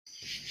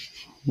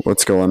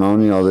What's going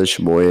on, y'all? This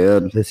your boy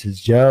Ed This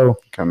is Joe.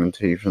 coming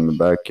to you from the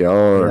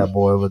backyard. Yeah,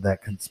 boy, with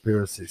that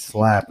conspiracy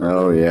slap.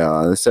 Oh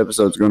yeah, this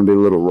episode's going to be a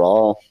little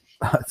raw.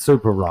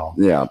 Super raw.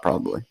 Yeah,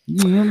 probably.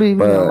 You be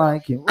But-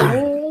 like it.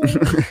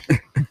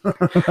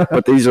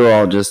 But these are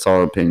all just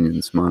our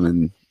opinions, mine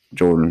and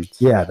Jordan's.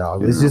 Yeah,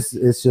 dog. You It's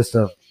know. just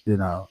a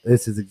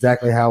this is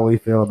exactly how we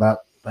feel about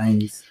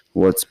things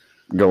What's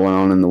going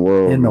on in the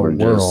world? in the We're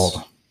world. just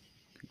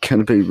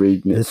gonna be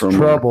reading it It's from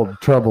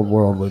troubled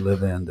world we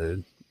live in,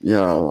 dude.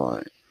 Yeah,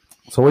 like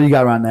So what you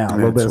got right now? A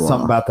little That's bit of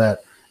something wild. about that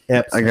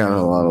Epstein. I got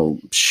a lot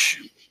of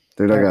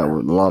dude. I got a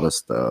lot of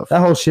stuff. That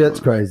whole shit's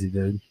crazy,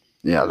 dude.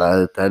 Yeah,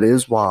 that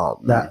is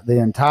wild. Man. That the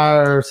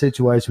entire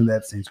situation with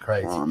Epstein's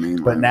crazy. I mean,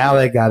 But now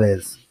they got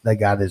his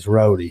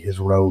roadie, his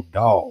road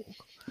dog,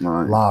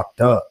 like, locked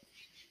up.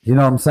 You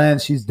know what I'm saying?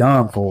 She's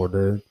done for,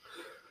 dude.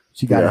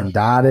 She got Yeah.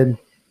 indicted.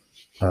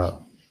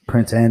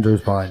 Prince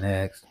Andrew's probably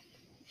next.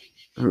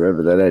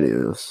 whoever that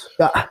is.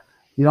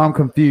 You know, I'm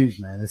confused,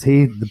 man. Is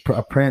he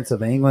a Prince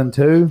of England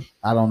too?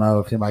 I don't know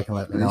if anybody can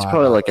let me know. He's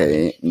probably like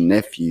a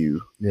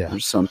nephew Yeah. or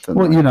something.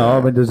 Well, like you know,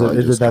 that. I mean, Probably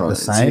is just that call the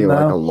Is he same like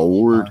a though?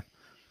 lord?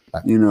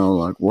 Like- You know,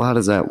 like well, how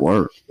does that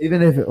work?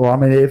 Even if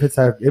it's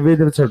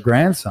her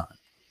grandson,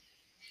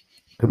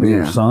 could be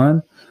her Yeah.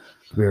 son,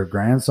 could be her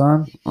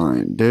grandson.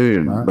 Like,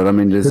 dude, Right. but I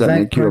mean, does 'Cause that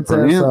ain't make you a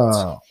Princess,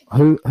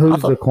 prince? who's I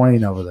thought- the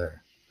queen over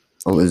there?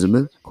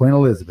 Elizabeth? Queen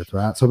Elizabeth,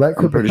 right? So that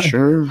could I'm pretty be,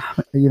 sure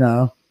you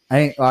know,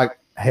 ain't like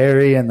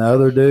Harry and the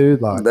other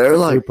dude. Like they're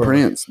like super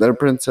prince. They're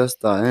Princess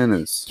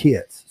Diana's.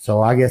 kids.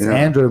 So I guess Yeah.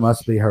 Andrew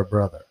must be her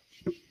brother.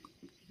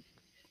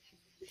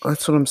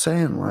 That's what I'm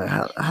saying.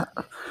 Like,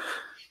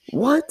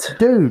 what?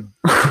 Dude,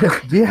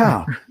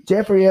 yeah.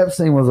 Jeffrey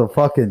Epstein was a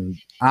fucking,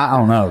 I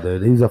don't know,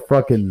 dude. He was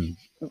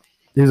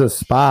a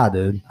spy,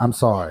 dude. I'm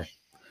sorry.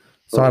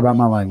 Sorry about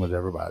my language,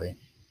 everybody.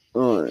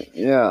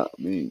 Yeah,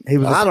 I mean, He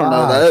was a I don't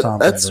know. spy or That something,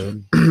 that's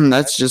dude.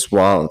 that's just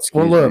wild.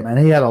 Well, Excuse look, me.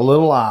 man, he had a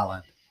little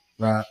island,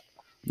 right?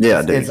 Yeah,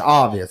 it's, dude. it's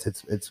obvious.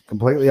 It's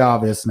completely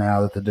obvious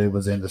now that the dude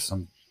was into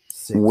some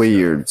sick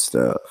Weird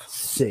stuff.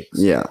 stuff.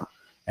 Yeah,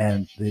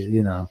 And,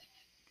 you know,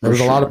 For there's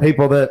a lot of sure.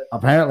 people that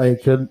apparently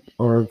could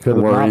have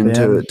Were not into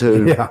been. it,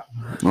 too. Yeah.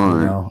 All You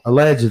right. know,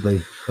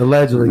 allegedly And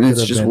could it's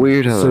have just been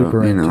weird how,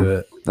 super you know, into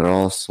it. they're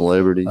all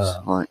celebrities,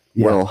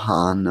 Yeah. well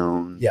high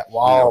known. Yeah, well,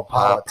 all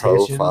high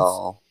politicians,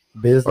 profile,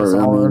 business or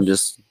I owners, mean,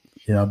 just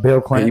you know,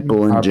 Bill Clinton,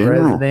 people in our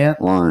general,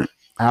 president, like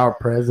our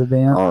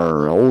president.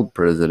 our old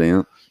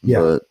president. Yeah.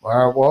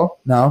 But Well,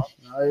 no,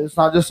 it's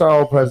not just our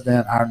old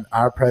president.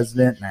 Our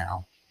president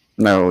now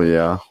no,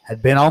 yeah,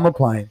 had been on the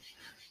plane.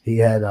 He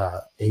had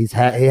he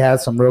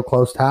has some real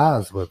close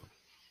ties with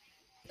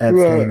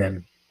Epstein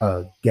Right.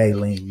 and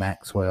Ghislaine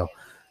Maxwell,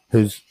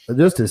 who's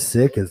just as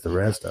sick as the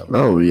rest of them.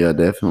 oh yeah,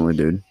 definitely,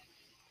 dude.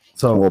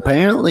 So, Well,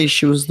 apparently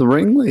she was the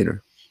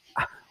ringleader.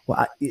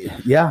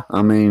 yeah,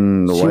 I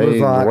mean, the She was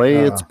like, way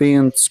it's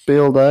being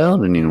spilled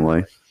out,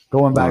 anyway.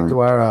 going back Right. to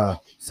our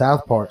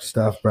South Park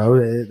stuff, bro.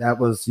 That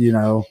was, you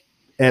know,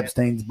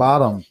 Epstein's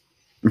bottom.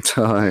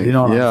 You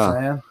know what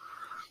I'm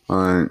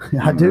saying?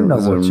 I do know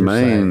those what are you're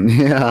main.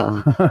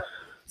 Yeah.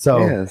 So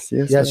yes.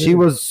 yeah, I she do.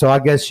 was. So I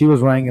guess she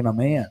was ringing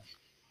them in,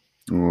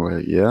 Well,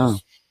 yeah.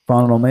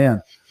 funneling them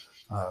in,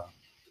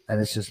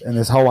 and it's just and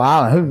this whole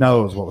island. Who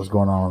knows what was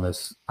going on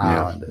this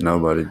Yeah. island? dude.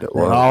 Nobody. They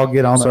Well, all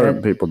get on certain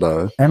it. people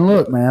do. And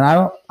look, man,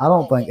 I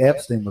don't think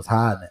Epstein was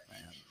hiding it,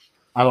 man.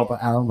 I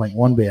don't think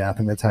one bit. I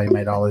think that's how he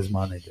made all his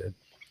money, dude.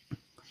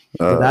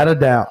 Without a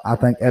doubt, I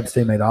think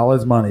Epstein made all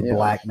his money Yeah.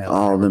 blackmailing.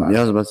 All them. everybody. Yeah,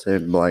 I was about to say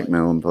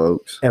blackmailing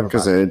folks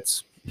because Everybody.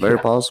 it's very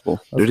Yeah. possible,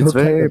 Let's dude. It's go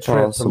take very a trip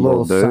to possible,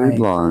 Little dude. Saint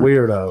Like,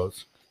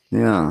 weirdos.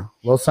 yeah.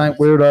 Little Saint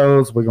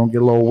weirdos. We're gonna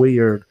get a little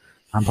weird.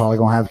 I'm probably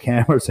gonna have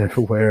cameras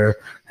everywhere,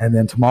 and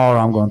then tomorrow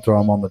I'm gonna throw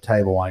them on the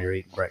table while you're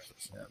eating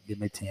breakfast. You know, give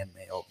me 10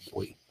 meals,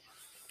 boy.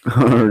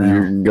 Or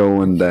you're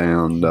going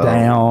down, dog.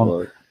 Down.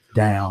 Like,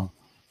 Down.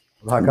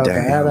 Like a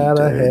Damn, bat out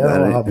of dude, hell,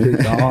 that I'll ain't-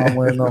 be gone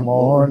when the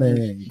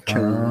morning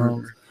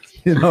comes.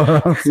 You know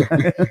what I'm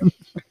saying?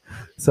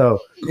 So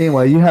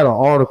anyway, you had an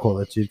article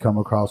that you'd come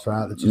across,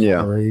 right? That you Yeah.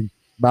 want to read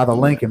by the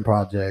Lincoln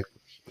Project.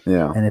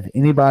 Yeah. And if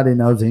anybody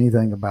knows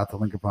anything about the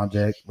Lincoln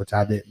Project, which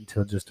I didn't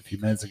until just a few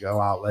minutes ago,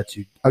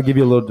 I'll give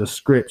you a little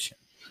description.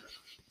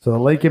 So the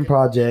Lincoln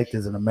Project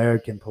is an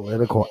American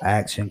political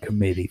action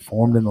committee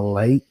formed in the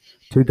late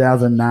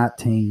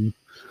 2019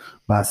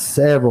 by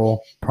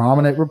several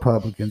prominent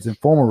Republicans and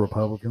former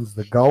Republicans.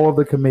 The goal of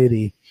the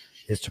committee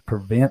is to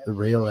prevent the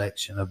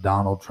re-election of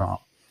Donald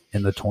Trump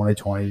in the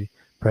 2020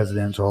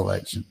 presidential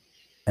election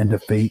and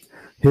defeat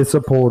his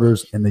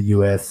supporters in the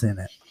U.S.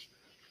 Senate.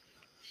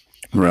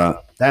 Right.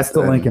 That's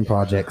the And- Lincoln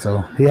Project. So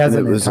he has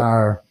and an it was-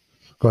 entire.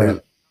 Go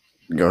ahead.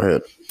 Go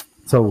ahead.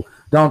 So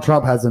Donald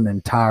Trump has an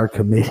entire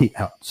committee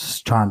out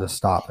trying to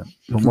stop him.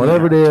 And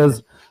whatever it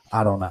is,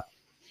 I don't know.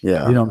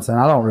 Yeah. You know what I'm saying?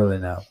 I don't really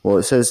know. Well,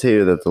 it says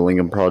here that the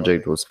Lincoln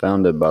Project was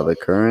founded by the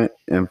current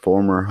and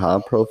former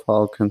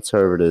high-profile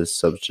conservatives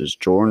such as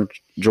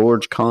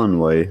George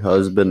Conway,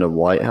 husband of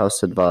White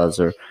House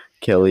advisor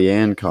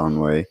Kellyanne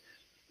Conway,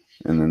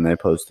 and then they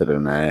posted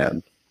an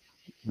ad.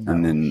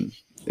 And then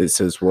it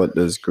says, what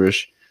does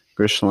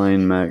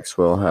Ghislaine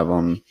Maxwell have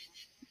on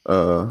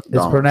It's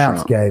Donald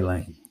pronounced Trump?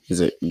 Ghislaine. Is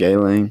it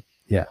Ghislaine?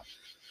 Yeah.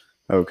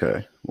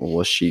 Okay. Well,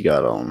 what's she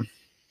got on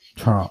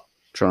Trump.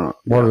 Trump?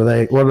 What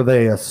are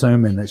they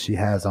assuming that she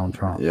has on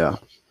Trump? Yeah.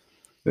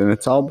 And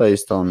it's all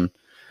based on,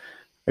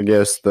 I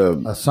guess,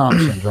 the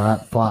assumptions, right?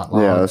 Flight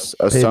logs,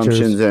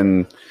 assumptions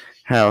and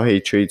how he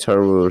treats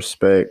her with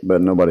respect,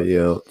 but nobody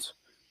else.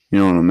 You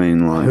know what I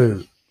mean? Like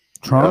who?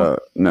 Trump?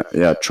 No,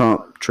 yeah,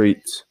 Trump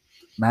treats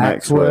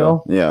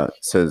Maxwell. Yeah, it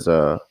says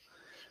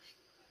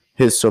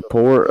his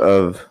support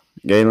of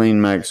Ghislaine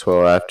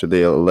Maxwell after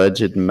the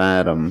alleged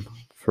madam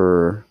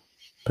for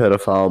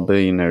pedophile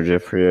billionaire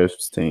Jeffrey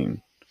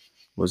Epstein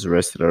was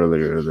arrested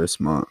earlier this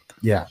month.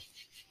 Yeah.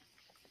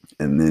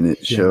 And then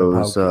it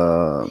shows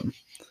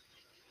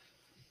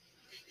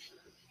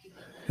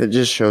it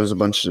just shows a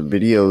bunch of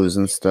videos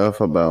and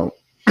stuff about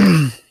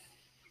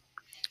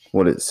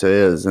what it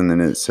says, and then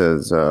it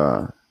says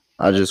I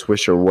just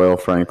wish her well,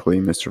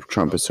 frankly, Mr.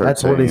 Trump is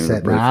That's what he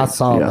said. Now, I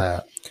saw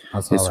that.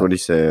 That's what he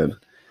said.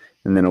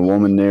 And then a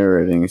woman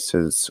narrating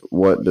says,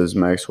 what does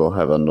Maxwell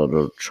have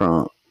under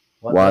Trump?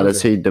 Why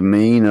does he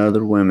demean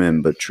other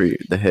women but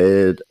treat the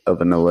head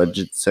of an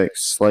alleged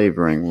sex slave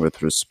ring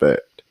with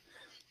respect?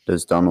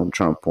 Does Donald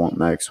Trump want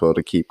Maxwell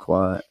to keep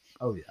quiet?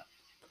 Oh, yeah.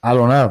 I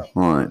don't know.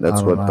 All right,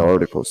 that's what the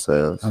article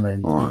says. I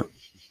mean, right.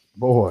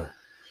 Boy,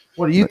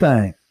 what do you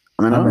think?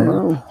 I don't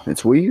know.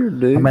 It's weird,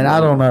 dude. I mean, I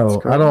don't know.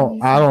 I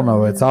don't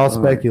know. It's all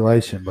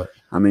speculation, but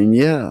I mean,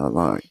 yeah,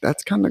 like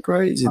that's kind of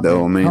crazy,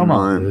 though. I mean, come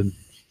on, dude.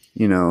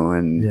 You know,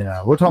 and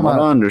yeah, we're talking about.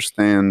 I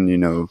understand, you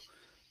know,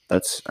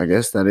 I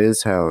guess that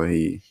is how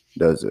he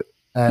does it.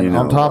 And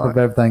on top of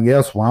everything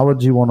else, why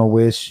would you want to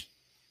wish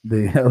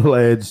the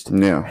alleged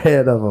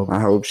head of a? I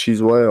hope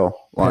she's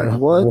well. Like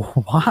what?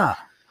 Why?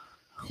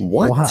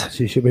 What? Why?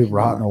 She should be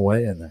rotting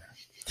away in there.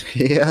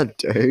 Yeah,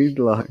 dude.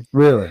 Like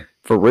really?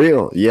 For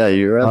real? Yeah,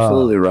 you're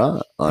absolutely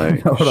right.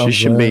 Like you know she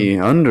should be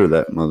under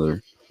that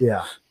mother.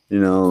 Yeah. You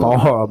know,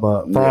 far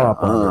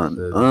up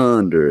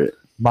under it.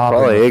 Mopping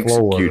probably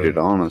executed,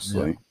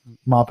 honestly. Yeah.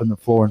 Mopping the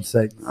floor and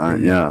saying,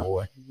 yeah.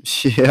 Boy.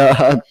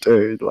 Yeah,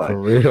 dude. Like, for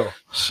real.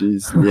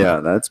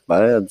 That's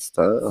bad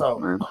stuff,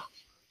 man.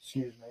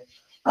 Excuse me.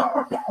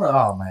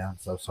 Oh, man, I'm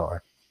so sorry.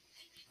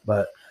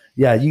 But,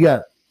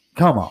 yeah,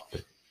 come on,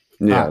 dude.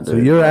 Yeah, right, so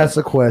you're asked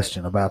a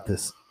question about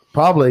this.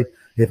 Probably,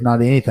 if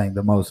not anything,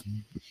 the most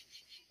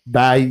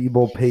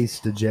valuable piece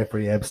to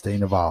Jeffrey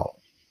Epstein of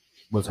all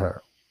was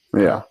her.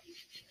 Yeah.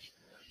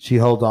 She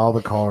holds all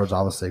the cards,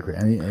 all the secret.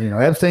 And, you know,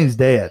 Epstein's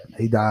dead.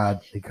 He died.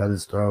 He cut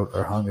his throat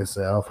or hung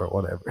himself or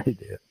whatever he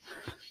did,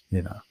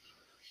 you know.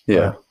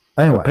 Yeah.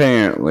 Anyway.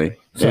 Apparently.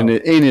 So,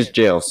 in his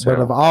jail cell.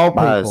 But of all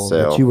people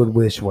that you would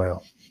wish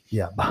well.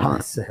 Yeah, by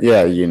himself.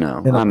 Yeah, you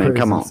know. I mean,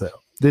 come on. Cell.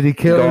 Did he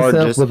kill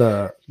himself with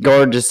a...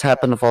 Guard just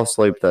happened to fall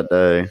asleep that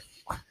day.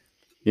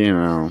 You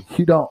know.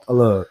 You don't...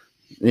 Look.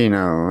 You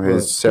know,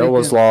 his cell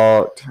was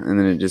locked, and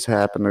then it just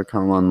happened to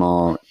come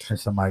unlocked. And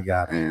somebody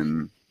got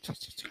it.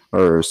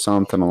 Or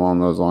something along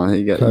those lines.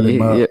 He got.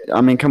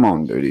 I mean, come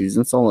on, dude. He's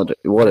in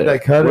solidarity. Whatever. Did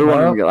they cut him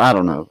up? I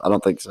don't know. I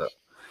don't think so.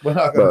 We're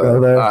not going to go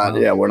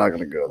there. Yeah, we're not going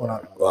to go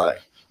there.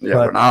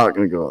 We're not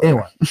going to go there.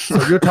 Anyway, so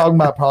you're talking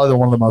about probably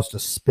one of the most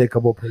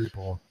despicable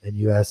people in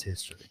U.S.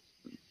 history.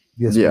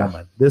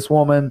 Woman. This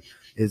woman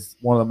is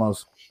one of the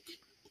most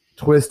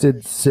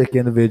twisted, sick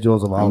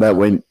individuals of all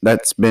time.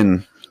 That's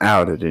been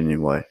outed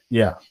anyway.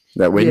 Yeah.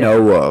 That we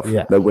know of.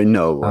 Yeah. That we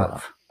know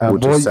of. We'll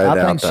just say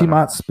I think she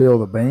might spill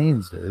the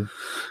beans, dude.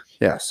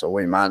 Yeah, so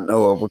we might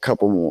know of a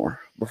couple more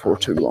before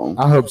too long.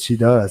 I hope she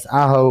does.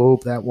 I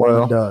hope that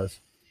woman does.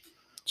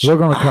 They're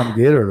going to come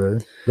get her,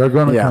 dude. They're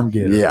going to come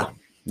get her. Yeah,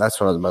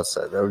 that's what I was about to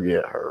say. They'll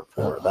get her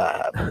before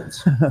that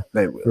happens.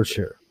 They will. For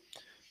sure.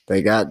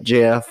 They got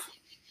Jeff.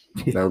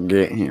 They'll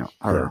get him.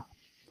 Her.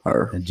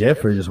 And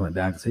Jeffrey just went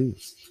down because he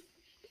was...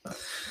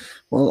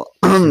 Well,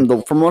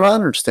 from what I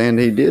understand,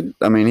 he did.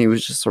 I mean, he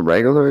was just a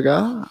regular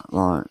guy.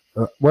 Like,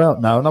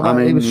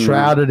 he was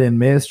shrouded in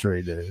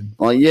mystery, dude.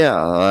 Well,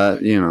 yeah,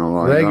 you know,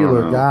 like,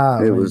 regular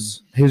guy. He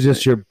was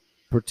just your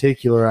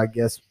particular, I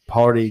guess,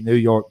 party New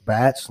York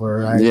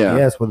bachelor. I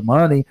guess with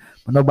money,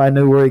 but nobody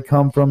knew where he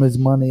come from his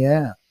money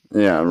at.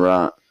 Yeah,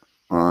 right.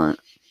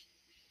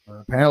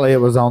 Apparently,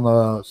 it was on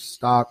the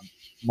stock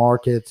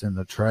markets and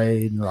the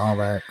trade and all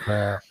that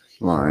crap.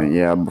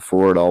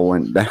 Before it all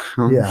went down.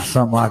 Yeah,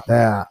 something like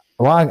that.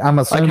 Well, I'm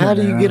assuming. Like, how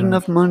do you get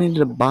enough money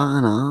to buy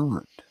an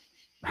island?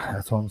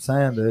 That's what I'm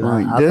saying, dude.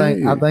 Like,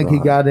 I think he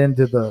got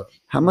into the.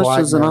 How much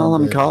does an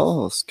island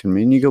cost? Can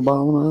me and you go buy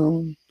an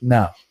island?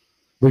 No,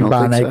 we can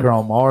buy an acre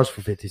on Mars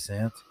for 50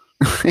 cents.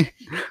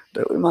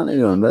 Dude, we might need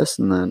to invest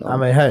in that. I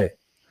mean, hey,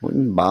 we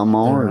can buy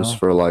Mars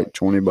for like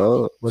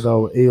 $20 with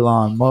old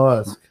Elon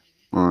Musk.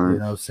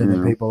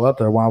 Sending people up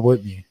there. Why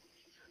wouldn't you?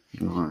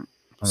 All right.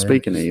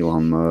 Speaking of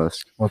Elon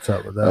Musk, what's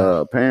up with that?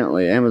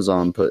 Apparently,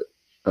 Amazon put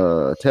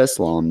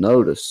Tesla on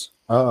notice.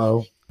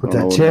 Put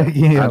that check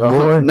in,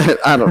 boy.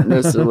 I don't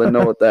necessarily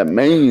know what that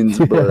means,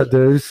 but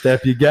dude,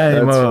 step your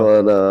game that's up.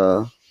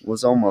 What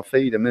was on my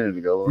feed a minute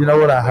ago. You know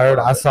what I heard?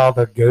 I saw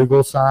the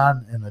Google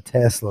sign and the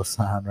Tesla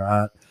sign,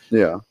 right?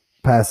 Yeah.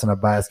 Passing a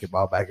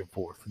basketball back and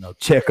forth.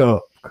 Check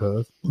up,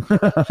 cuz.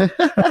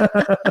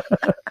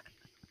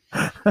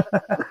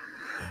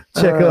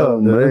 Check up,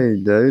 dude.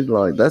 Man, dude.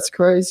 Like, that's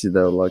crazy,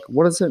 though. Like,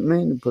 what does it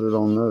mean to put it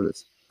on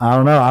notice? I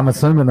don't know. I'm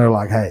assuming they're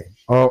like, hey,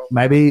 or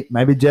maybe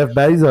Jeff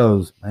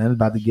Bezos, man,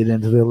 about to get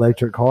into the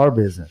electric car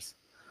business.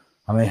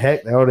 I mean,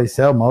 heck, they already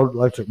sell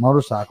electric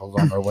motorcycles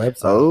on their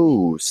website.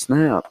 Oh,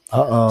 snap.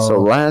 Uh-oh. So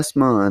last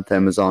month,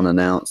 Amazon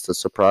announced a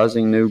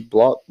surprising new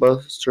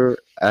blockbuster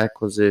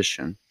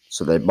acquisition.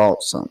 So they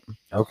bought something.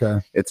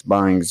 Okay. It's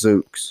buying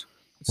Zoox.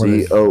 What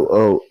is-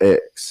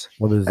 Zoox.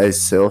 What is a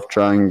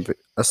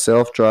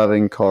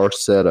self-driving car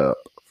setup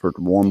for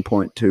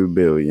 $1.2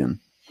 billion.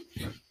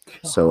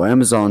 So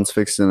Amazon's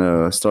fixing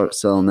to start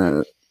selling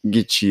that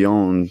get you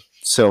on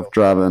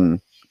self-driving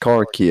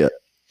car kit.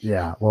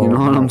 Yeah, well, you know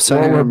what I'm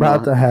saying? What we're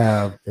about to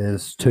have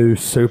is two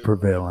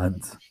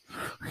supervillains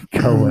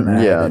going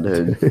at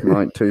it. Dude,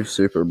 like two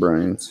super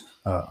brains.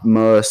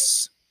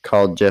 Musk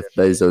called Jeff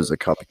Bezos a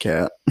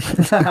copycat.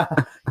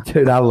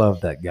 Dude, I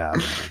love that guy,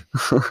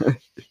 man.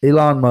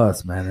 Elon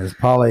Musk, man, is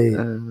probably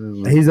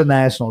he's a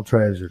national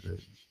treasure,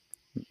 dude.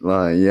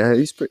 Like, yeah,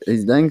 he's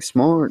dang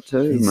smart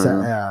too,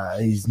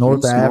 man. He's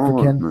North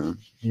African, smart,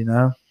 you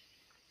know.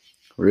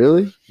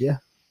 Really? Yeah.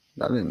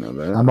 I didn't know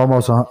that. I'm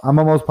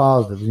almost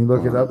positive. You can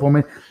look it up for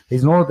me.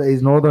 He's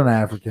Northern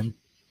African.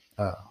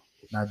 I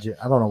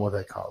don't know what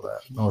they call that.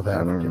 North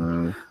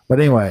African. But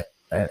anyway,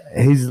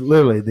 he's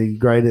literally the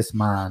greatest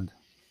mind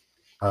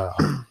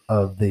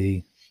of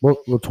the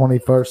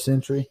 21st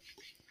century.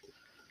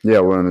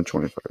 Yeah, we're in the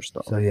 21st.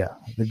 Though. So yeah,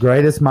 the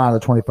greatest mind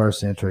of the 21st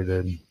century,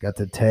 dude. Got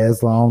the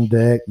Tesla on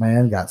deck,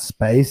 man. Got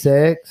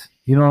SpaceX.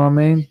 You know what I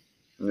mean?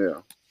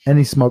 Yeah. And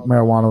he smoked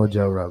marijuana with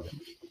Joe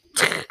Rogan.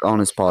 On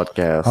his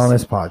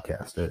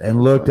podcast. Dude.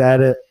 And looked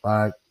at it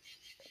like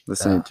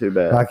this ain't too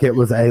bad. Like it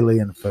was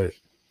alien food.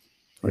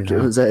 It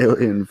was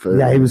alien food.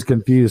 Yeah, he was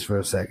confused for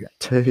a second.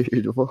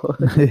 Dude, what?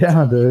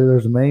 Yeah, dude.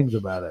 There's memes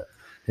about it.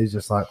 He's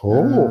just like,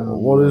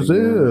 what is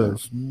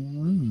this?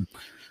 Mm-hmm.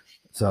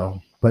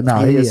 So, but no,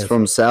 he is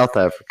from South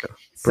Africa.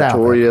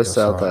 Pretoria,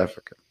 South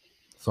Africa.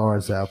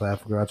 Sorry, South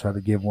Africa. I tried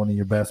to give one of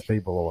your best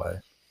people away.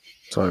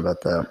 Sorry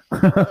about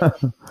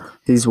that.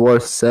 He's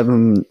worth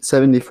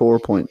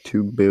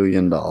 $74.2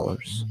 billion.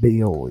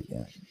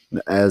 Billion.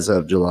 As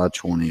of July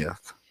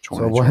 20th.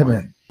 So wait a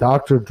minute.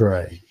 Dr.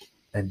 Dre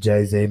and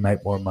Jay-Z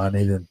make more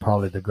money than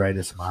probably the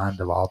greatest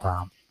mind of all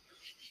time.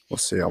 We'll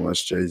see how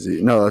much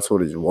Jay-Z. No, that's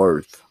what he's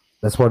worth.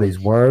 That's what he's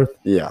worth?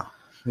 Yeah.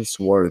 He's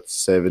worth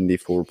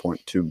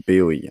 $74.2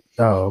 billion.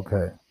 Oh,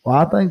 okay. Well,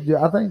 I think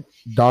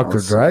Dr.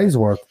 Dre's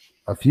worth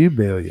a few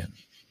billion.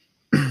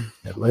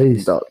 At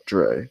least.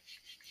 Dr.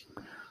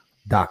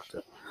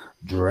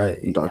 Dre.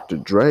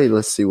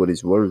 Let's see what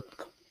he's worth.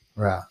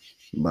 Right.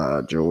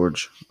 By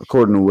George.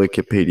 According to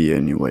Wikipedia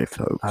anyway,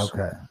 folks.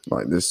 Okay.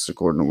 Like this is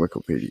according to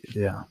Wikipedia.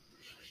 Yeah.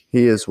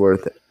 He is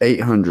worth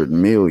 $800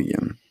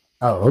 million.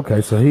 Oh,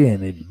 okay. So he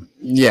ain't even.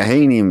 Yeah,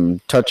 he ain't even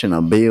touching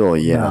a bill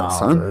yet,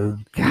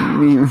 son.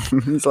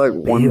 He's like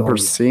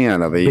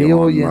 1% of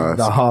Elon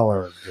Musk. $1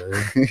 billion,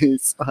 dude.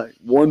 He's like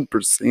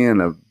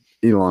 1% of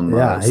Elon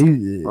Musk.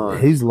 Yeah,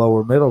 he's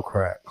lower middle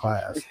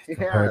class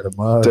compared to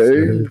Musk,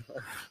 dude.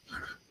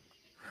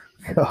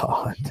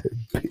 God, dude,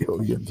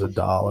 billions of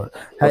dollars.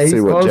 Let's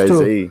see what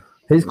Jay-Z.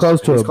 He's close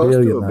to a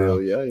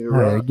billion. Yeah, you're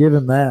right. Give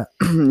him that.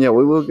 Yeah,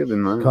 we will give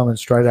him that. Coming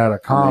straight out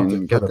of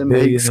Compton. Got them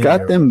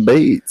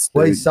beats.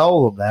 Well, he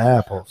sold them to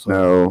Apple. So.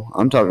 No,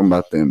 I'm talking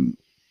about them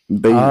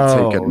beats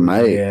he could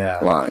make. Yeah.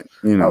 Like,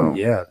 you know. Oh,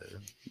 yeah,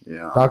 dude.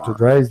 Yeah. Dr.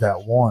 Dre's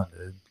that one,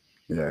 dude.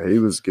 Yeah, he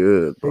was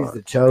good. He's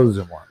the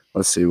chosen one.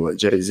 Let's see what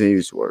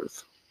Jay-Z's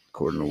worth,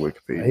 according to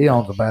Wikipedia. He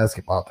owns a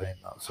basketball team,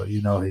 though, so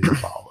you know he's a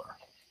baller.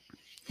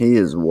 He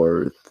is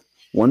worth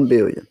 $1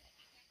 billion.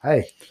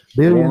 Hey,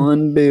 billion.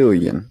 $1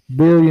 billion.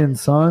 Billion,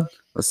 son.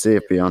 Let's see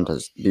if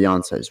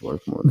Beyonce's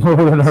worth more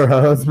than her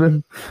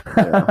husband.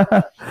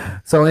 Yeah.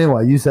 So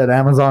anyway, you said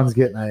Amazon's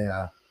getting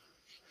a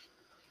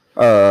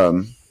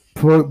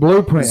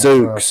blueprint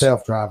Zoox. for a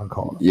self-driving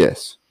car.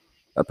 Yes.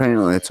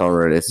 Apparently it's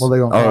already. Well, they're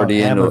gonna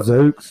already call it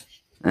Zoox.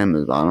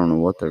 Amazon. I don't know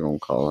what they're gonna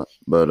call it,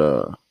 but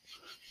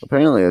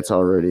apparently it's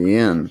already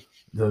in.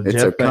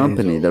 It's a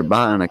company. They're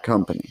buying a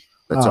company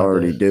that's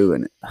already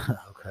doing it.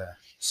 Okay.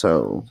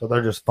 So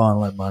they're just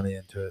funneling money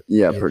into it.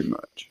 Yeah, pretty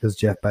much. Because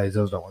Jeff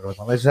Bezos don't want to go with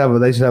them.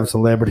 They should have a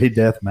celebrity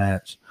death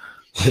match.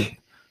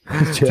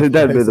 Dude,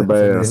 that'd be the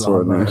best,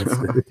 wouldn't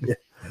it?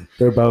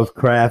 They're both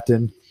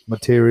crafting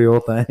material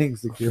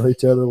things to kill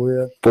each other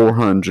with.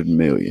 $400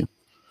 million,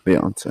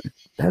 Beyonce.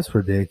 That's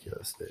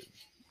ridiculous, dude.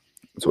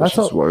 That's what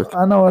she's worth.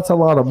 I know that's a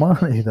lot of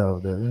money, though,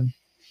 dude.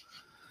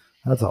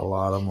 That's a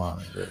lot of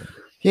money, dude.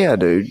 Yeah,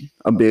 dude.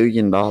 $1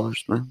 billion,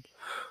 man.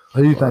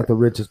 Who do you think the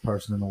richest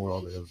person in the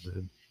world is,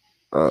 dude?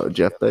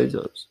 Jeff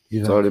Bezos.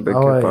 It's already been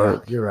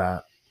confirmed. Yeah, you're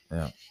right.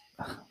 Yeah.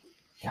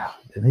 Yeah.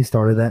 And he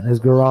started that in his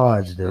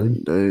garage,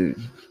 dude. Dude.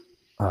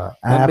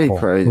 That'd be Apple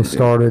crazy, was dude.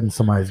 started in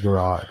somebody's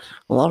garage.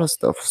 A lot of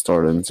stuff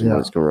started in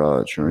somebody's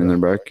garage or in their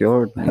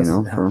backyard, That's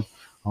for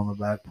on the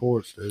back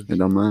porch, dude. it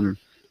don't matter.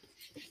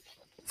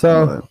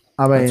 So,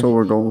 But I that's what mean,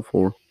 we're going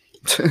for.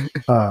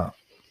 I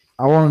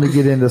wanted to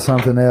get into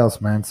something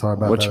else, man. Sorry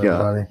about What that, you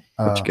got? everybody.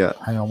 What you got?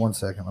 Hang on one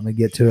second. Let me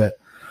get to it.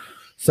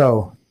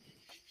 So,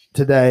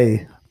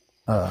 today,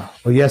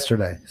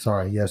 yesterday.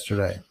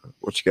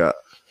 What you got?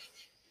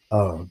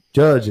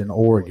 Judge in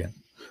Oregon,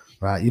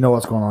 right? You know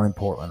what's going on in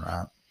Portland,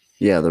 right?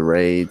 Yeah, the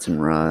raids and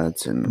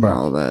riots and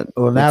all that.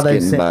 Well, now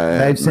they've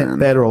sent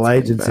federal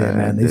agents in,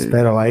 man. These dude.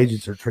 federal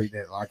agents are treating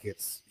it like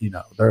it's,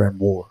 they're in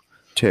war.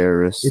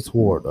 Terrorists. It's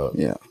war, though.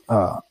 Yeah.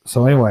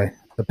 So anyway,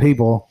 the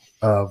people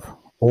of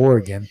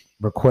Oregon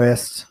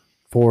requests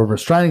for a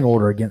restraining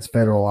order against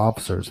federal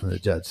officers, and the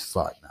judge is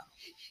like,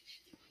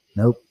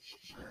 nope,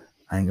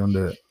 I ain't gonna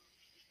do it.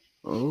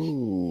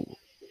 Oh,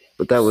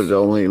 but that would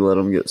only let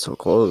them get so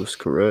close,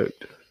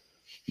 correct?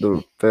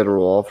 The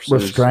federal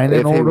officers,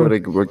 restraining order.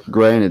 If he would have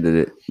granted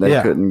it,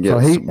 they couldn't get. So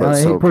he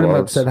pretty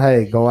close. much said,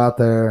 "Hey, go out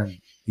there and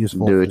use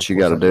force. Do what you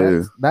got to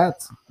do."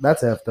 That's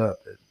effed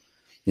up, dude.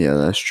 Yeah,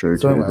 that's true.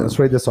 So anyway, let's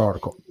read this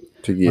article.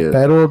 A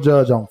federal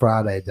judge on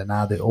Friday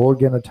denied the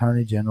Oregon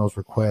Attorney General's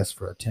request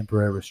for a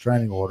temporary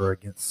restraining order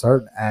against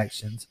certain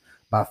actions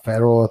by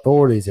federal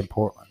authorities in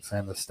Portland,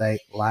 saying the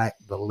state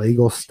lacked the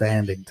legal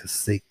standing to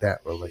seek that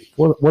relief.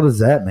 What does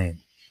that mean?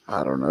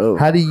 I don't know.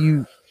 How do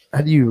you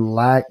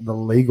lack the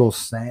legal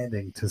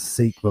standing to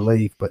seek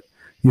relief, but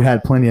you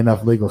had plenty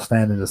enough legal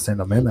standing to send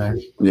them in there?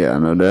 Yeah,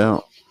 no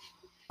doubt.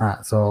 All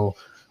right, so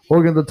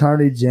Oregon's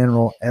Attorney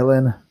General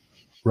Ellen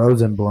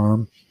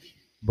Rosenblum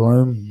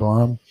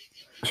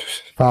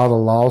filed a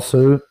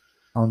lawsuit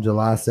on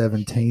July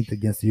 17th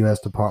against the U.S.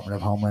 Department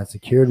of Homeland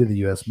Security, the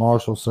U.S.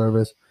 Marshal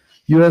Service,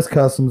 U.S.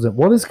 Customs. And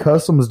what is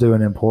Customs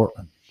doing in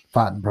Portland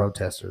fighting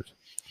protesters?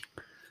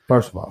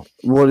 First of all,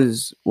 what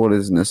is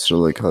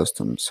necessarily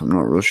Customs? I'm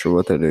not real sure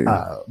what they do.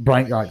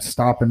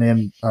 Stopping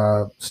in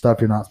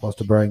stuff you're not supposed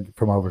to bring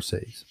from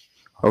overseas.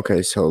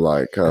 Okay, so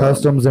like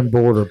Customs and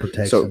Border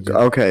Protection. So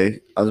okay,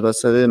 I was about to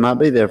say they might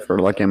be there for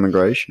like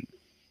immigration.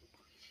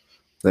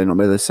 They don't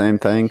be the same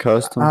thing,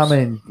 Customs. I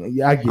mean,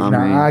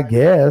 I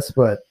guess,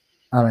 but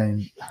I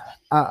mean,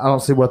 I don't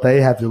see what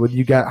they have to do. When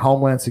you got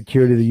Homeland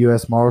Security, the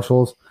U.S.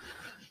 Marshals,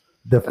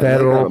 the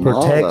Federal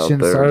Protection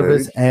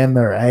Service, and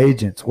their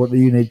agents. What do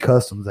you need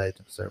Customs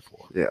agents there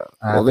for? Yeah.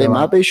 Well, they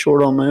might be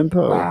short on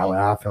manpower.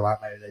 I feel like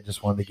maybe they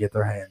just wanted to get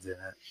their hands in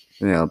it.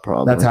 Yeah,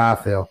 probably. That's how I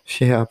feel.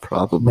 Yeah,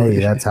 probably. Me,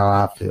 that's how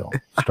I feel.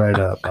 Straight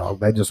up,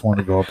 dog. They just want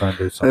to go up there and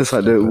do something. Yes,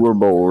 I do. We're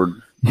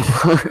bored.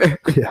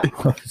 Yeah.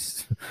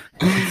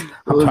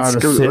 I'm tired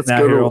of sitting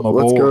out here on the border.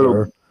 Let's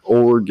go to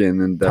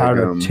Oregon and tired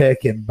of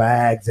checking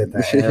bags at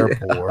the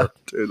airport.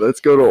 Dude, let's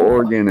go to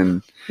Oregon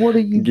and what are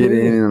you get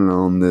doing? in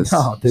on this.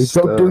 No, dude,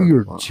 stuff. go do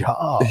your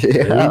job.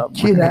 Yeah, dude.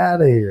 Get out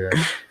of here.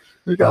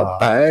 We got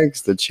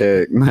bags to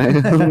check,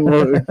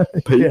 man.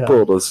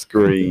 People to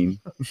screen.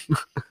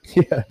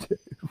 Yeah, dude.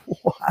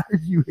 Why are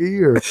you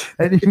here?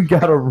 And you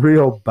got a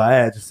real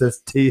badge that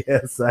says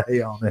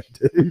TSA on it,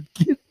 dude.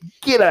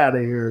 Get out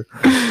of here.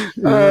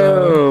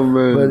 Oh,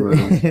 man.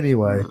 But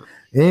anyway,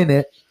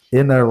 in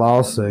their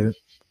lawsuit,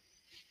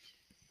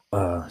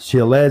 she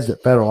alleged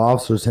that federal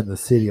officers in the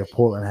city of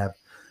Portland have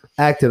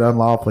acted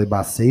unlawfully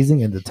by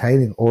seizing and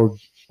detaining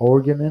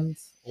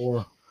Oregonians.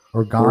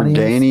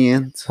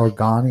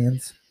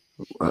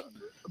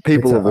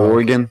 People of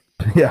Oregon.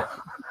 Yeah.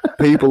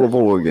 People of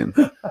Oregon.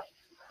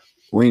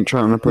 We ain't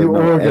trying to put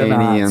no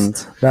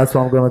aliens. That's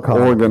what I'm going to call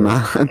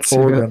Organites.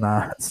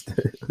 Organites,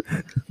 dude.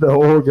 The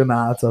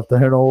Organites up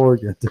there in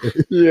Oregon,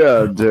 dude.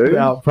 Yeah, dude.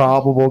 Without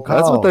probable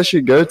cause. That's what they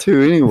should go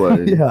to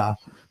anyway. Yeah.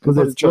 Because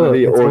it's trying to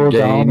be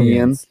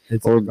Organian.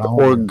 It's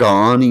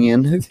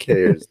Organian. Who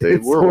cares,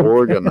 dude? We're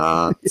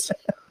Organites.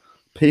 Yeah.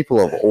 People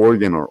of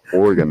Oregon are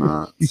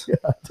Organites.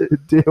 Yeah,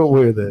 dude, deal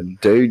with it.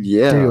 Dude,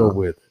 yeah. Deal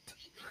with it.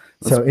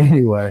 So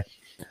anyway,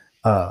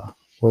 what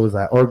was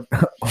that?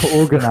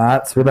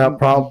 Organites without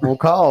probable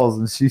cause,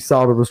 and she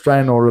sought a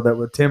restraining order that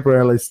would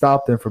temporarily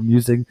stop them from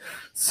using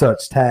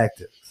such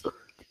tactics.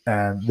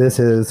 And this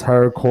is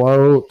her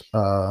quote,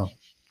 Ellen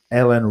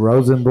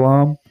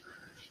Rosenblum.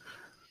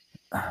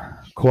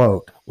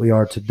 Quote, "We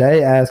are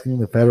today asking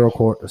the federal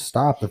court to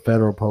stop the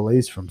federal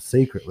police from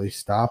secretly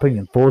stopping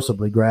and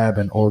forcibly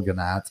grabbing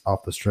Organites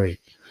off the street."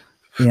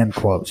 End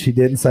quote. She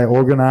didn't say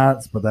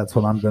Organites, but that's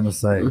what I'm going to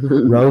say.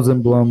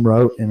 Rosenblum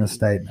wrote in a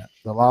statement.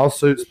 The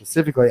lawsuit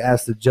specifically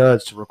asked the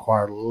judge to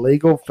require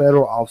legal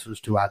federal officers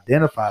to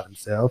identify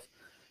themselves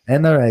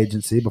and their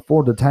agency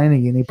before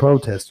detaining any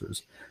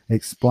protesters,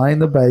 explain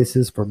the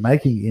basis for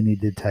making any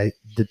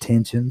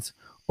detentions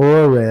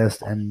or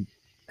arrest, and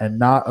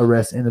not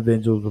arrest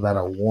individuals without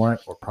a warrant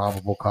or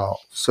probable cause.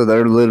 So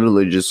they're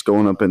literally just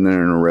going up in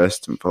there and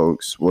arresting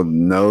folks with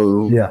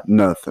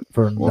nothing.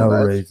 For no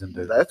reason,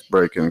 dude. That's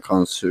breaking the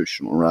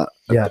constitutional right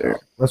there.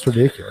 That's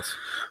ridiculous.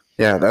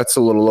 Yeah, that's a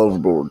little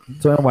overboard.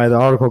 So anyway, the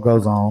article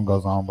goes on, blah,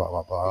 blah,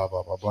 blah, blah,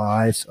 blah,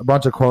 blah. It's a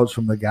bunch of quotes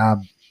from the guy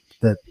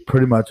that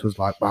pretty much was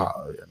like,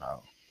 wow,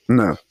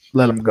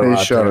 let them go He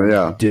out shot there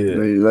him, and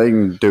do it. They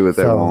can do what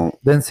they want.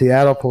 Then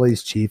Seattle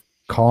Police Chief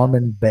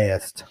Carmen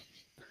Best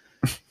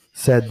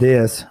said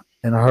this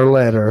in her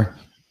letter.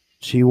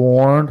 She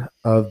warned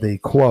of the,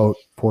 quote,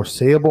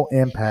 foreseeable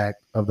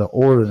impact of the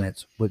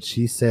ordinance, which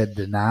she said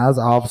denies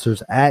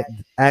officers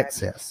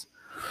access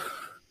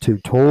to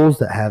tools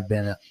that have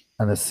been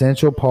an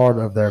essential part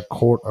of their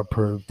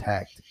court-approved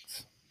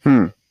tactics.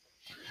 And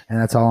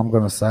that's all I'm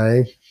going to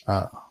say.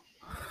 Well,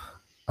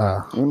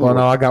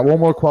 no, I got one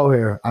more quote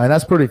here. I mean,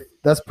 that's pretty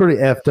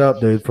effed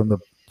up, dude, from the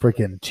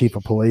freaking chief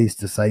of police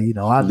to say,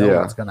 I know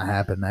what's going to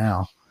happen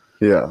now.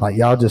 Yeah. Like,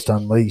 y'all just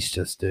unleashed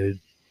us, dude.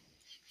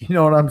 You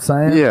know what I'm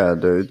saying? Yeah,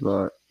 dude.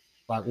 Like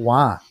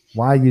why?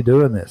 Why are you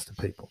doing this to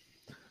people?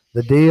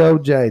 The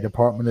DOJ,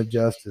 Department of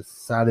Justice,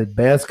 cited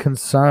Best's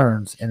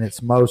concerns in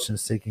its motion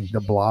seeking to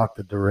block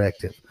the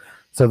directive.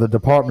 So the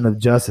Department of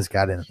Justice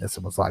got in this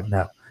and was like,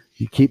 no,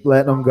 you keep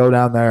letting them go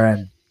down there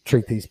and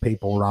treat these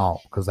people wrong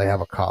because they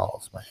have a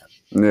cause,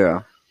 man.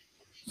 Yeah.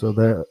 So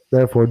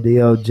therefore,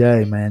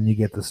 DOJ, man, you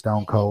get the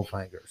stone cold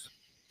fingers.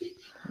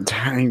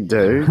 Dang,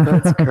 dude,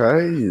 that's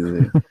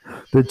crazy.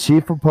 The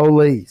chief of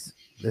police,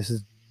 this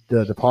is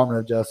the Department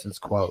of Justice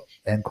quote,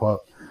 end quote.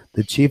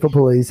 The chief of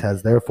police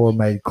has therefore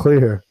made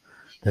clear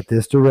that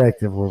this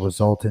directive will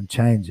result in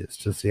changes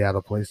to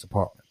Seattle Police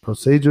Department,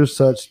 procedures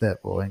such that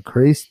will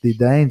increase the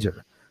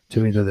danger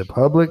to either the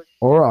public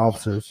or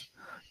officers,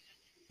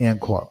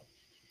 end quote.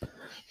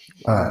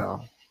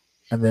 Wow.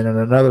 And then in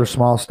another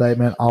small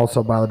statement,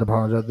 also by the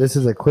Department of Justice, this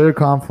is a clear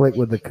conflict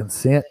with the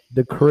consent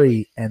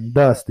decree, and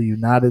thus the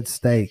United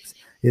States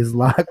is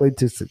likely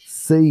to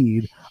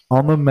succeed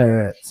on the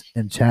merits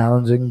in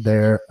challenging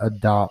their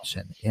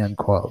adoption, end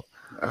quote.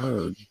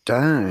 Oh,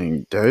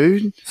 dang,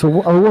 dude. So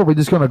what, are we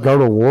just going to go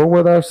to war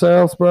with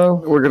ourselves, bro?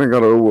 We're going to go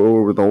to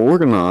war with the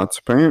Organites,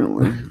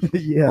 apparently.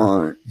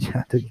 Yeah,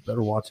 dude, you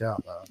better watch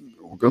out, though.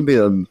 We're going to be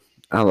the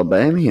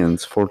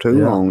Alabamians for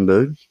too long,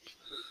 dude.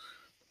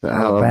 The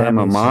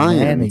Alabama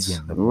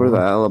Mayans. We're the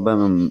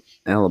Alabamians.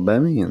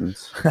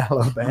 Alabamians.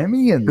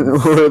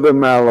 We're the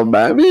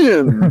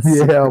Alabamians.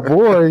 Yeah,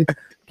 boy.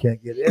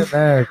 Can't get in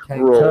there.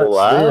 Can't roll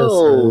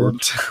out.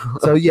 This,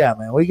 so, yeah,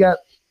 man, we got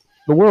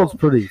the world's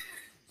pretty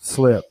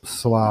slop.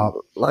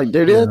 Like,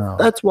 dude,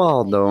 that's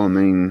wild, though. I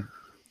mean,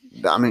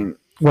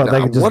 well,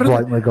 they could just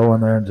blatantly go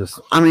in there and just.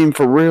 I mean,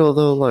 for real,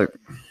 though, like,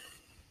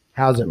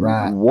 how's it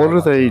right? What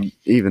are they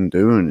even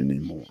doing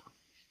anymore?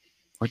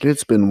 Like,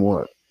 it's been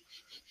what?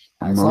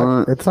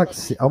 It's like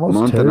almost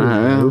month 2, and a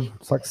half. Dude.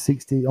 It's like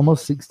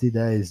almost 60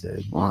 days,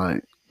 dude.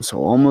 Like, so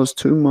almost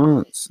 2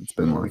 months. It's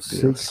been like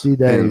 60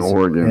 days in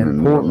Oregon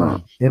and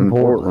Portland. In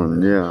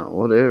Portland, yeah,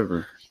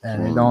 whatever.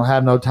 And they don't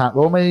have no time.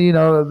 Well, I mean,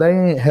 they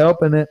ain't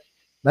helping it.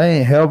 They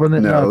ain't helping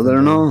it. No, nothing, they're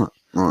dude. not.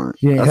 Like,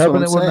 you ain't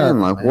helping it with nothing.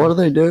 Like, man. what are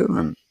they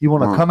doing? You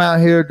want to come out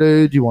here,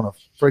 dude? You want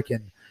to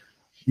freaking,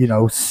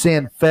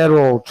 send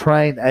federal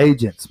trained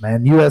agents,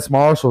 man. U.S.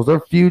 Marshals, they're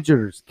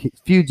fugitive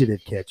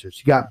catchers.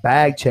 You got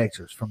bag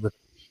checkers from the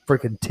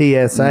freaking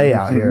TSA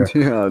out here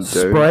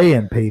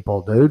spraying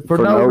people, dude, for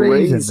no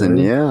reason.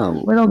 Dude. Yeah,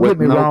 we don't get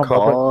me wrong,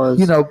 but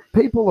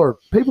people are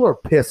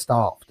pissed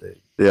off,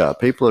 dude. Yeah,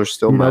 people are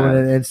still mad.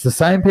 And it's the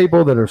same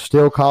people that are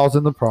still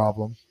causing the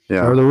problem.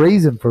 Yeah, or the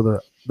reason for the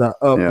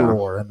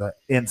uproar and the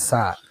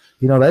incite.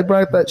 They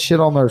break that shit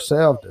on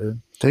themselves,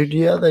 dude. Dude,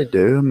 yeah, they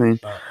do. I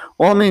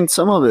mean,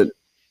 some of it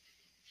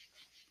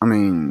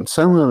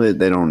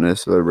they don't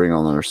necessarily bring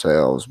on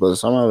themselves, but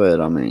some of it,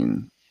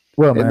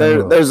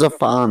 there's a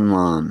fine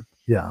line.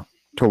 Yeah.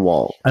 To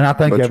walk. And I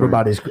think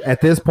everybody's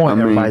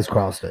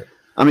crossed it.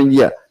 I mean,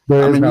 yeah.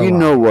 No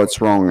know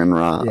what's wrong and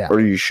right, or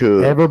you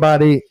should.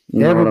 Everybody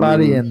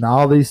in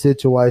all these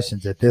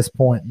situations at this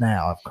point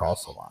now have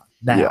crossed the line.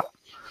 Now,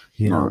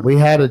 we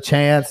had a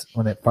chance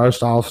when it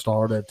first all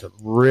started to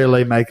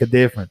really make a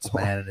difference,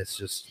 man, and it's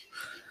just.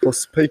 Well,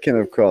 speaking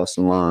of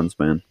crossing lines,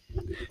 man,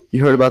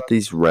 you heard about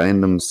these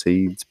random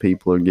seeds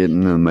people are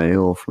getting in the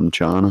mail from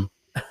China?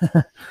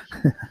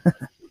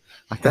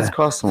 Like, that's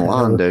crossing the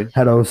line, dude.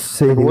 Had those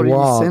CD what are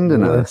you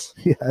sending us?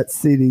 Yeah, that's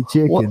CD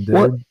chicken,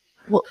 dude.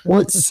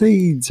 What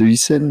seeds are you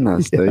sending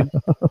us, dude?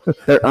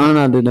 They're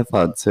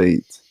unidentified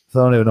seeds. So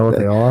I don't even know what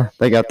they are.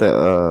 They got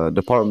the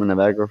Department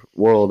of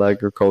World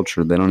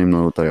Agriculture. They don't even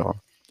know what they are.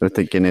 They're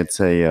thinking it's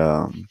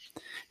a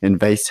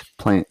invasive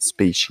plant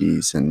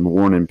species and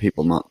warning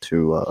people not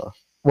to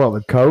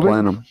with COVID?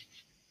 Plant them.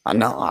 I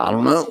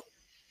don't know.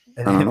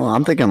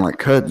 I'm thinking like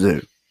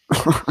kudzu.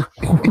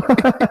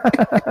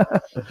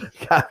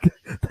 God,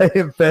 they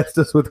infest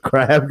us with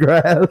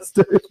crabgrass,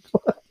 dude.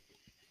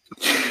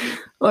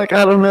 Like,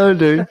 I don't know,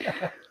 dude.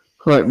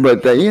 Like,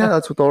 but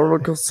that's what the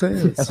article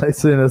says. Yeah, they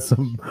sent us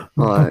some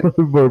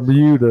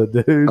Bermuda,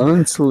 dude.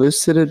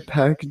 Unsolicited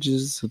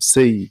packages of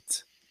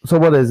seeds. So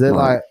what is it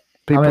like?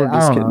 People are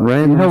just getting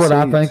random. You know what seeds.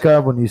 I think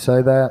of when you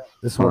say that?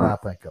 This is what I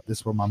think of. This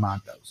is where my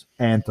mind goes.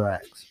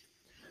 Anthrax.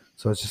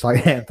 So it's just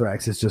like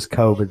anthrax. It's just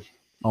COVID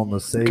on the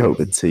seeds.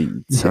 COVID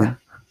seeds. Yeah.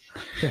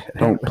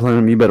 Don't play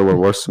them. You better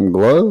wear some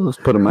gloves.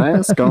 Put a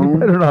mask You on.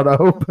 better not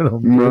open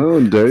them. Dude. No,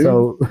 dude.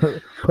 So,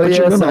 but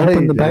you're gonna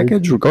open the dude.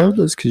 package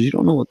regardless because you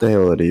don't know what the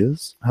hell it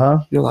is. Huh?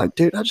 You're like,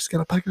 dude, I just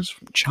got a package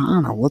from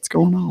China. What's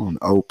going on?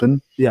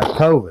 Open. Yeah,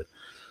 COVID.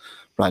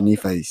 Right in your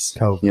face.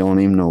 COVID. You don't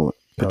even know it.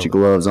 Put your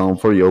gloves on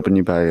before you open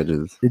your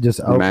packages. You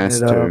just open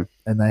it up, too.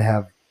 and they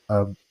have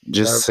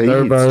just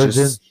their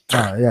version.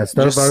 It's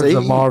their version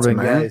of Marvin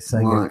man. Gaye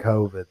singing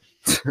COVID.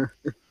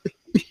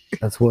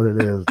 That's what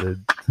it is,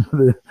 dude.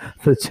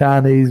 the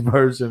Chinese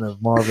version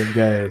of Marvin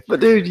Gaye. But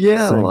dude,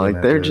 yeah,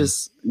 like they're dude.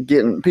 just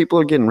people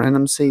are getting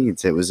random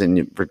seeds. It was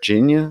in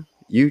Virginia,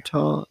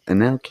 Utah, and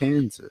now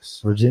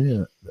Kansas.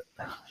 Virginia.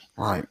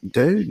 Like,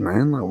 dude,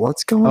 man, like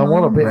what's going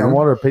on? And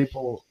what are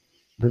people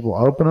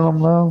opening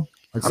them though?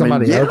 Like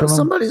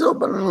somebody's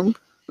opening them.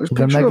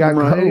 Then they got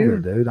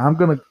COVID, dude. I'm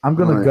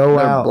gonna go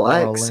out.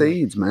 Black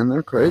seeds, man.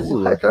 They're crazy.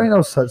 There ain't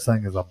no such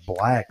thing as a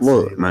black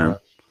seed. Man.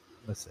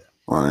 Let's see.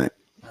 Like,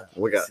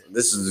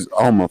 this is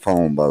on my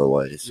phone, by the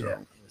way.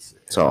 So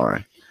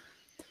sorry,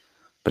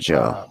 but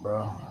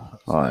bro.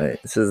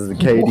 Alright, this is the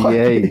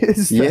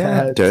KDA.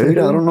 Yeah, dude,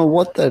 I don't know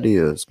what that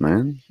is,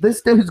 man.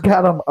 This dude's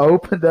got them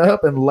opened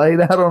up and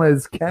laid out on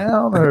his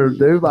counter,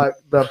 dude. Like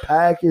the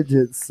package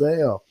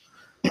itself.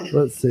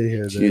 Let's see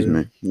here, dude. Excuse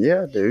me.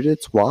 Yeah, dude,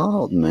 it's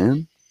wild,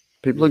 man.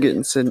 People are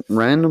getting sent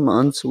random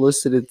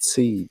unsolicited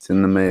seeds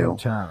in the mail.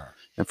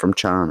 From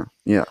China.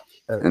 Yeah.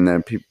 And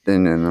then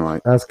they're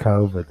like, that's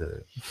COVID,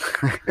 dude.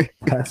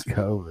 That's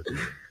COVID.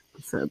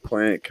 It's that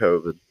plant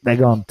COVID. They're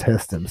gonna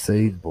test them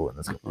seeds, boy. And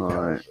it's gonna be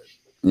COVID.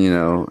 You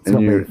know, it's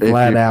gonna be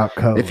flat out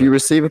COVID. If you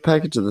receive a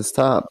package of this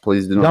type,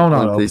 please do not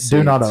open these seeds.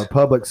 Do not open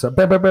public. If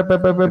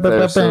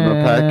they're sealed in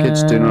a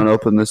package, do not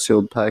open the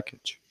sealed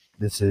package.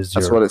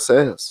 That's what it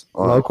says.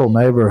 Local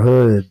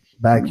neighborhood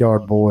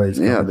backyard boys.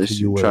 Yeah, this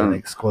you with an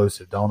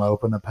exclusive. Don't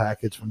open a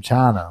package from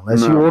China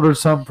unless you order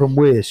something from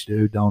Wish,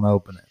 dude. Don't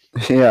open it.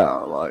 Yeah,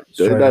 like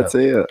dude, that's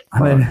it.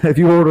 I mean, if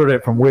you ordered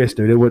it from Wish,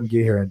 dude, it wouldn't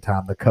get here in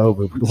time. The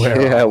COVID would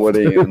wear off. It would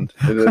end.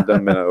 It would have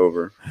been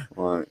over.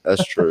 Like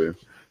that's true.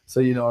 So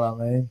you know what I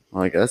mean?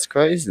 Like that's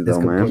crazy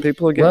though, man.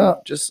 People are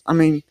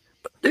getting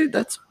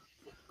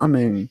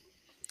dude,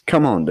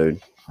 come on,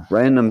 dude.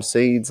 Random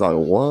seeds, like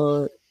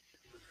what?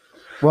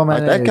 Well,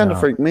 man, that kind of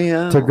freaked me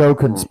out. To go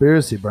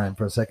conspiracy brain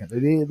for a second,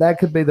 dude, that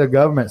could be the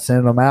government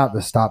sending them out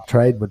to stop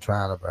trade with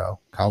China, bro.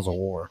 Cause a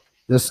war.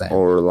 Just saying.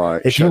 Or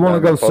like, if you want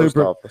to go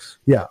super,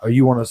 or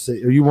you want to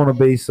see, or you want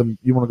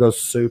to go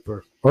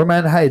super. Or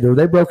man, hey, dude,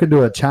 they broke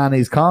into a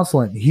Chinese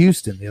consulate in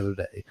Houston the other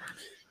day.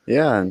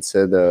 Yeah, and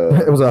said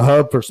it was a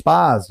hub for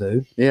spies,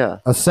 dude. Yeah,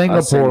 a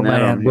Singapore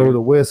man blew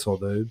the whistle,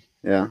 dude.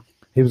 Yeah,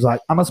 he was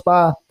like, "I'm a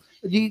spy."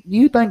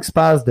 You think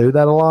spies do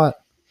that a lot?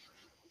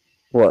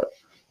 What?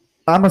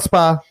 I'm a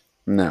spy.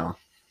 No,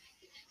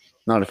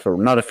 not if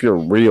you're a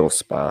real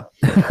spy.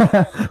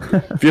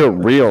 If you're a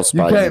real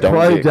spy, you can't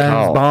play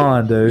James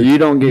Bond, dude. You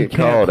don't get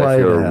caught if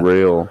you're a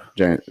real.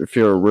 If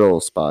you're a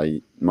real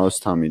spy, most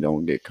of the time you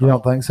don't get caught. You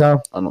don't think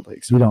so? I don't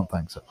think so. You don't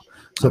think so?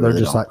 So they're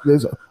just like,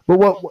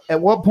 but at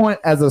what point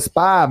as a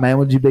spy, man,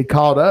 would you be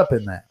caught up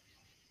in that?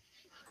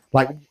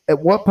 Like, at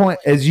what point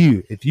if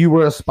you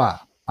were a spy?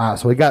 All right,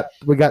 so we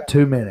got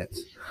 2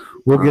 minutes.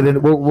 We'll get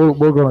in.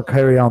 We're going to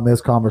carry on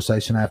this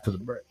conversation after the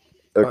break.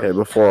 Okay,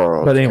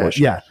 before. But anyway,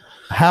 yeah.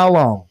 How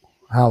long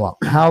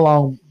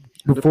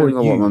before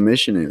what my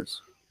mission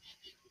is?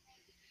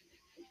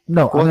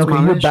 No,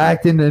 you're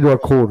backed into a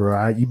quarter,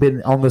 right? You've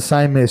been on the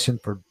same mission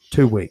for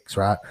 2 weeks,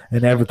 right?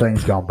 And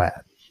everything's gone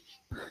bad.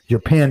 You're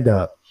pinned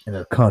up in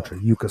a country,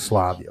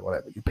 Yugoslavia,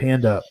 whatever. You're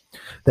pinned up.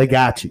 They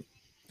got you.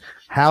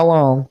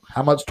 How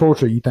much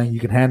torture you think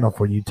you can handle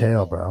before you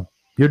tell, bro?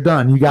 You're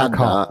done. You got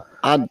caught.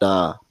 I'd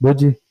die.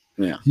 Would you?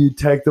 Yeah. You'd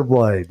take the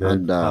blade, dude.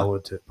 I'd die. I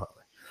would too,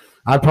 probably.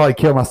 I'd probably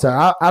kill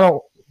myself. I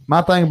don't.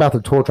 My thing about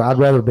the torture, I'd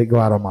rather go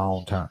out on my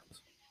own terms.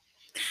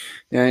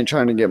 Yeah, I ain't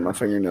trying to get my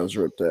fingernails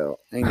ripped out.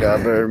 Ain't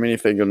got very many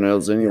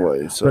fingernails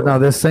anyway. So. But no,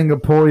 this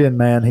Singaporean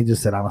man, he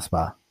just said, "I'm a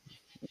spy."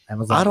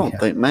 I don't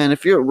think, man,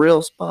 if you're a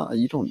real spy,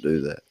 you don't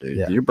do that, dude.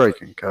 Yeah. You're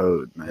breaking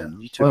code, man.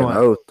 You took an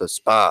oath to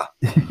spy.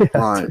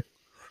 Like,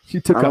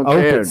 you took an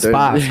oath to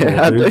spy.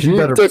 Yeah, dude. You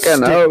better took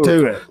an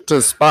oath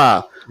to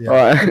spy. Yeah.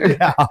 Right.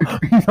 Yeah.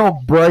 You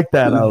don't break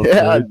that oath.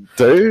 Yeah,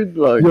 dude.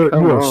 Like,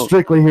 you're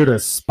strictly here to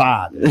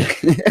spy.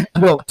 You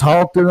don't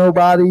talk to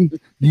nobody.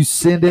 You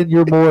send in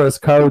your Morse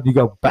code. You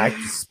go back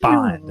to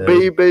spying,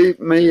 dude. Beep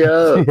me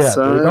up,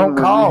 son. Dude, don't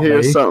call me.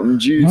 Hear something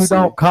juicy. You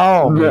don't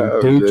call me,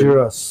 dude.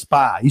 You're a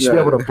spy. You should be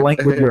able to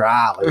blink with your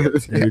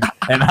eyelids, dude.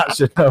 And I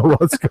should know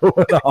what's going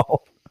on.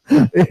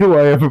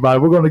 Anyway, everybody,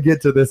 we're going to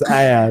get to this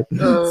ad.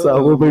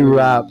 So we'll be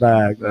right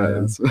back,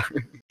 man.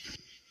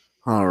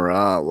 All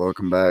right,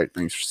 welcome back.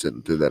 Thanks for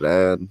sitting through that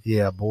ad.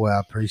 Yeah, boy,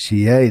 I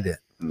appreciate it.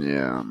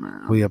 Yeah,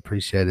 man. We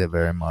appreciate it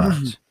very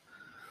much.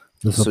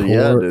 The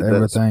support,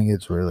 everything.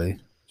 It's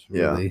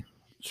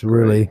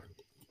really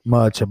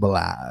much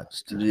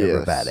obliged,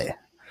 everybody.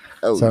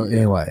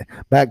 Anyway,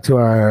 back to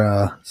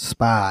our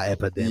spy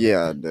epidemic.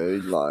 Yeah,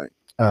 dude. Like,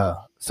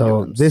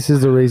 so this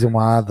is the reason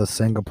why the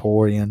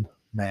Singaporean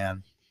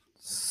man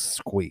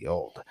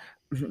squealed.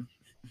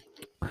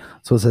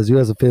 So it says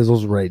U.S.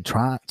 officials raid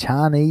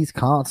Chinese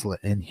consulate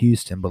in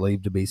Houston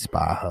believed to be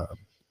spy hub.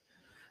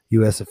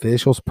 U.S.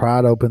 officials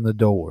pried open the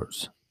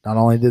doors. Not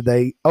only did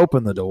they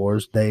open the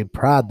doors, they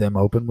pried them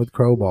open with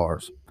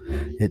crowbars.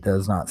 It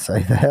does not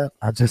say that.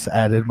 I just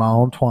added my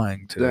own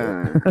twang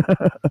to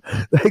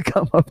it. They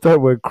come up there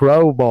with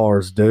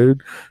crowbars,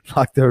 dude,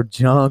 like they're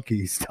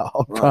junkies,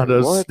 dog, Like, trying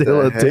to what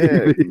steal the a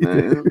heck, TV.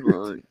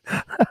 man?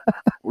 Like,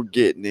 we're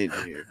getting in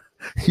here.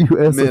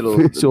 U.S. Middle of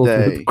the officials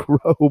day. with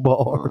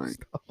crowbars.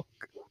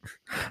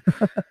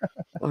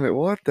 Like,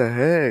 what the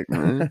heck,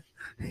 man?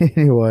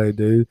 Anyway,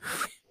 dude,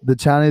 the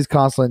Chinese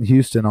consulate in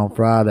Houston on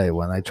Friday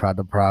when they tried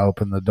to pry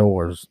open the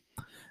doors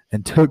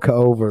and took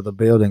over the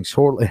building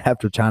shortly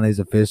after Chinese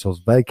officials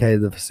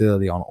vacated the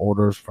facility on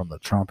orders from the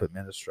Trump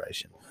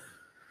administration.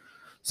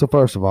 So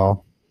first of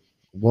all,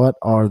 what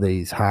are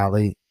these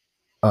highly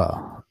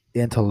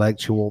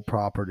intellectual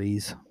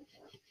properties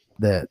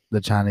that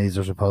the Chinese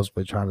are supposed to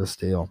be trying to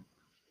steal?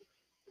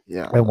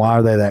 Yeah. And why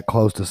are they that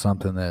close to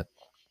something that...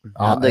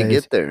 How'd they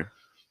get there?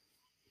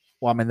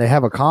 Well, I mean, they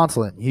have a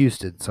consulate in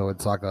Houston, so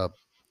it's like a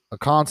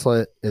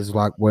consulate is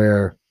like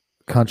where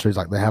countries,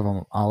 like they have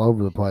them all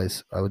over the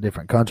place with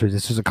different countries.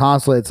 It's just a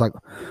consulate.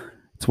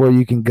 It's where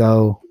you can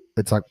go.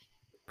 It's like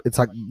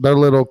their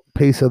little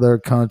piece of their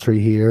country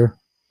here.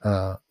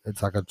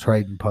 It's like a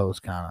trading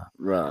post kind of.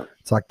 Right.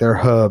 It's like their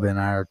hub in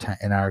our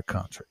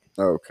country.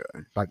 Okay.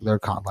 Like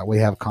like we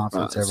have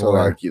consulates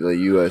everywhere. So like the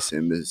U.S.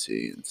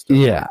 Embassy and stuff.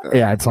 Yeah, like that.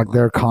 yeah. It's like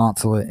their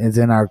consulate is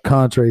in our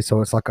country,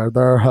 so it's like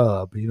their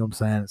hub. You know what I'm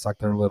saying? It's like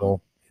their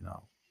little,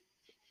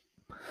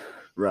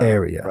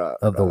 area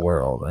of the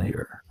world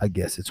here. I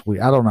guess it's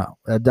weird. I don't know.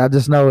 I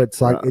just know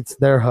it's like it's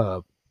their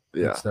hub.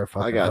 Yeah, it's their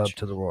fucking hub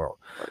to the world.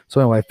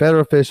 So anyway,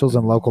 federal officials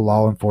and local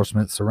law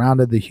enforcement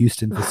surrounded the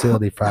Houston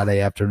facility Friday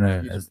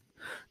afternoon as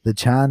the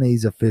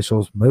Chinese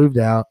officials moved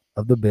out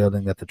of the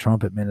building that the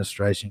Trump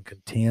administration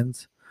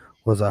contends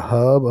was a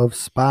hub of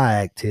spy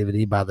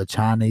activity by the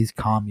Chinese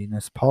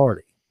Communist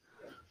Party.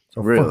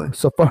 So really?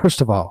 So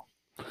first of all,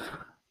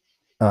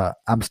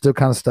 I'm still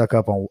kind of stuck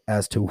up on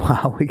as to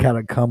why we got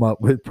to come up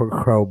with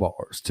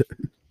crowbars.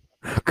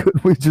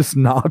 Could we just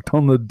knocked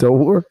on the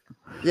door?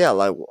 Yeah,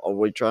 like, are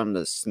we trying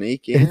to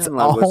sneak in? It's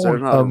like, was there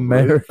not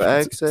American roof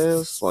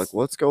access? Like,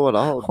 what's going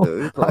on,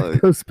 dude?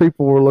 Like those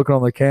people were looking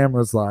on the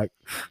cameras like,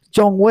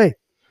 John Wei,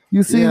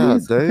 you see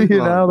these? Dude, you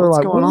know, they're what's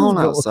like, going on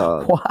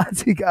outside? Why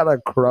has he got a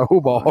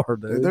crowbar,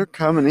 dude? They're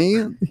coming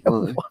in.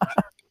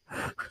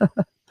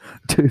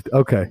 Dude,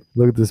 okay,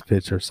 look at this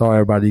picture. Sorry,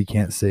 everybody, you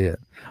can't see it.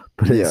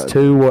 But it's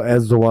two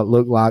as to what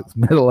look like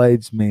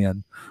middle-aged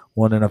men,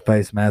 one in a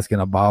face mask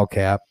and a ball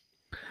cap,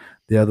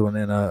 the other one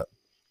in a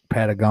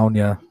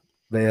Patagonia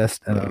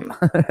vest and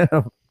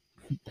a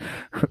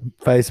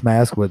face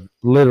mask with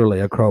literally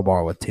a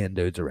crowbar with 10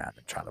 dudes around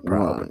him trying to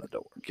pry open the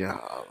door.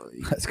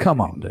 Golly.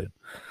 Come on, dude.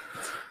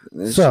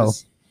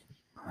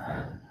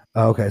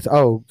 Okay,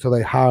 so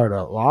they hired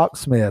a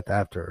locksmith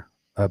after,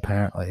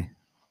 apparently.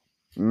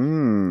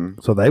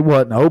 So they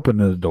wasn't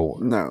opening the door.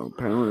 No,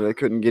 apparently they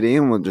couldn't get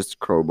in with just a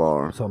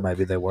crowbar. So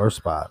maybe they were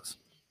spies.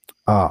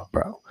 Oh,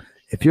 bro.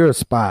 If you're a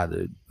spy,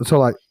 dude. So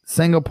like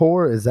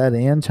Singapore, is that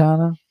in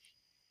China?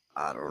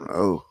 I don't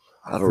know.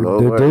 I don't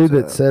know. The dude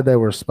that said they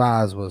were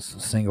spies was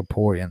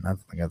Singaporean. I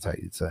think that's how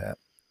you'd say it.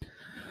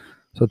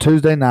 So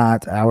Tuesday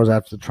night, hours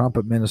after the Trump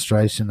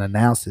administration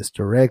announced its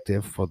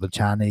directive for the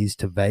Chinese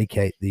to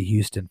vacate, the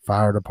Houston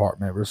Fire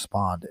Department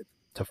responded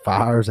to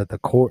fires at the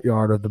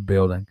courtyard of the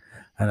building,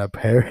 an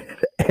apparent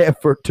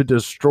effort to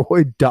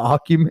destroy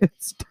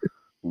documents.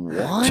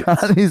 What?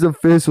 Chinese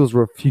officials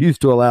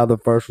refused to allow the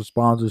first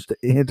responders to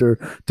enter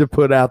to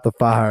put out the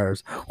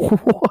fires.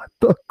 What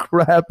the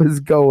crap is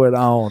going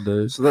on,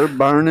 dude? So they're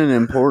burning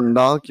important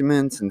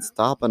documents and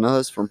stopping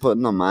us from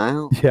putting them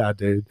out? Yeah,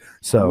 dude.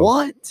 So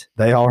what?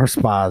 They are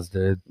spies,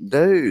 dude.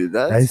 Dude,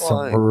 that's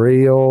some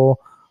real.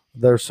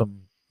 There's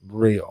some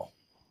real.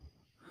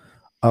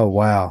 Oh,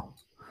 wow.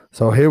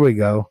 So here we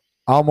go.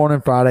 All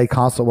morning Friday,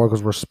 consulate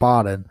workers were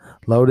spotted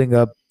loading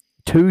up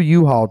 2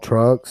 U-Haul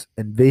trucks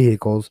and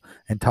vehicles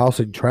and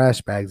tossing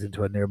trash bags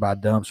into a nearby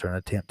dumpster in an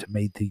attempt to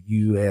meet the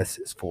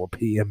U.S.'s 4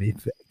 p.m.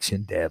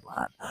 eviction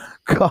deadline.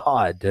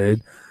 God,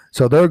 dude.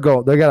 So they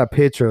got a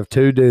picture of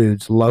 2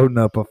 dudes loading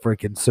up a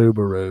freaking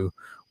Subaru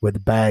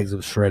with bags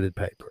of shredded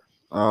paper.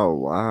 Oh,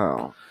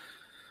 wow.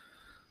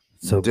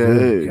 So,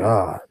 good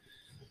God.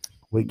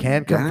 We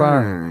can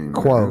confirm,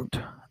 quote,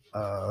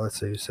 let's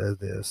see who says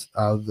this.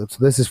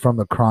 This is from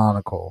the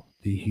Chronicle,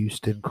 the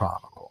Houston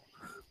Chronicle.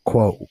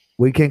 Quote,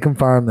 we can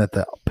confirm that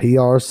the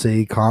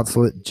PRC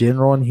Consulate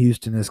General in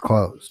Houston is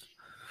closed,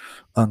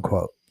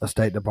 unquote, a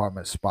State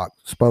Department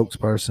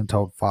spokesperson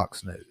told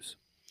Fox News.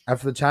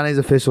 After the Chinese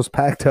officials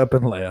packed up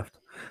and left,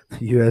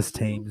 the U.S.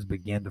 teams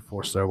began to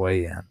force their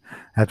way in.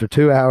 After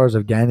 2 hours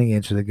of gaining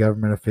entry, the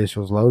government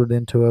officials loaded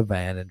into a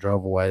van and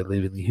drove away,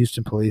 leaving the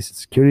Houston police and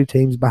security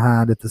teams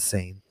behind at the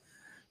scene,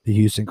 the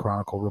Houston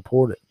Chronicle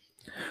reported.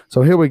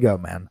 So here we go,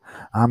 man.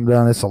 I'm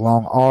done. It's a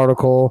long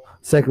article.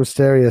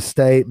 Secretary of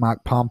State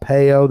Mike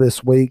Pompeo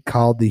this week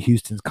called the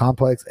Houston's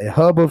complex a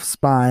hub of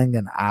spying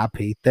and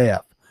IP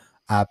theft.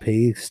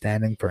 IP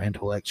standing for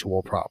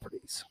intellectual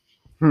properties.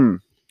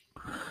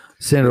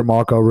 Senator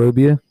Marco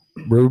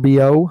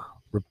Rubio,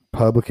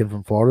 Republican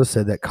from Florida,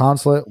 said that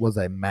consulate was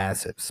a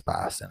massive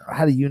spy center.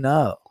 How do you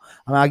know?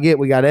 I mean, I get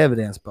we got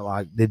evidence, but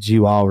like, did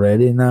you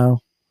already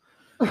know?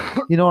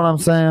 You know what I'm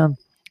saying?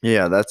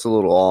 Yeah, that's a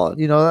little odd.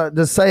 You know,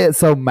 to say it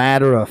so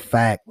matter of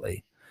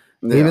factly,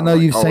 Yeah, even though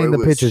like, you've seen it the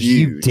was pictures, huge.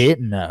 you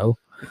didn't know.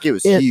 Like, it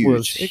was It huge.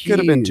 was It could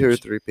have been 2 or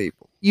huge. 3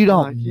 people. You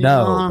don't Like, know,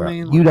 what bro. I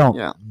mean? You Like, don't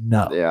yeah.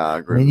 know. Yeah, I I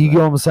agree. mean, with you that.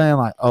 get what I'm saying?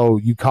 Like, oh,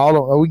 you called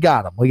him. Oh, we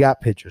got him. We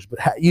got pictures. But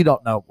you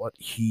don't know what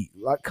he,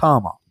 like,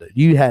 come on, dude.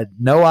 You had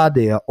no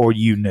idea or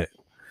you knew.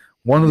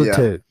 One of the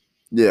two.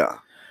 Yeah.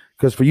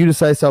 Because for you to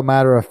say so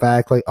matter of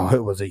factly, oh,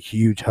 it was a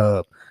huge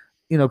hub,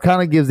 you know,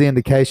 kind of gives the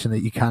indication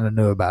that you kind of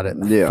knew about it in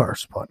the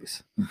first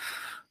place.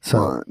 So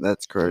Right,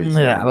 that's crazy.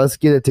 Yeah, let's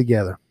get it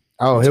together.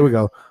 Oh, here we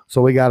go.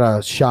 So we got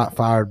a shot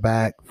fired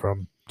back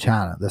from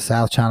China. The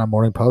South China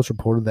Morning Post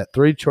reported that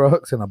 3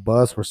 trucks and a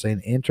bus were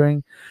seen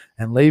entering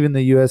and leaving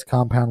the U.S.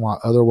 compound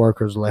while other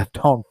workers left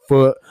on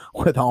foot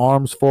with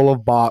arms full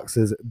of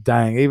boxes.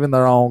 Dang, even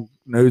their own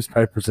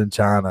newspapers in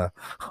China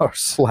are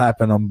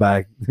slapping them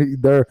back.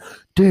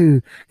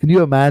 Dude, can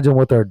you imagine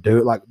what they're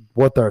doing? Like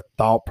what their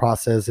thought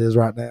process is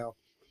right now?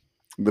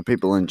 The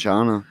people in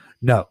China.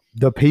 No,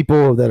 the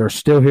people that are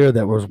still here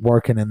that was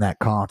working in that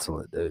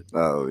consulate, dude.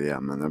 Oh yeah,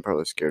 man, they're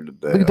probably scared to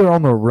death. Look, they're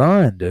on the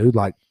run, dude.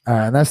 Like,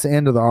 and that's the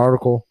end of the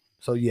article.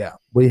 So yeah,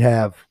 we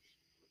have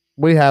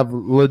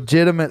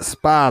legitimate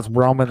spies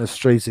roaming the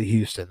streets of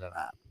Houston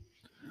tonight.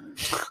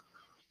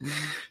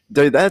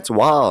 Dude, that's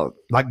wild.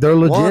 Like they're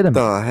legitimate.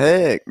 What the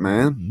heck,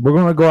 man? We're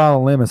gonna go out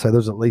on a limb and say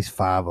there's at least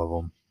 5 of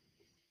them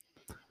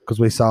because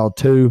we saw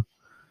 2.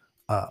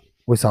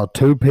 We saw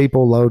 2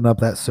 people loading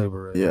up that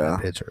Subaru in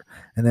that picture.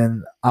 And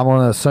then I'm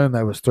going to assume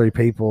there was 3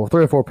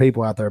 or 4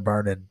 people out there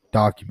burning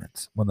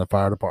documents when the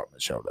fire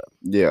department showed up.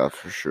 Yeah,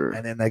 for sure.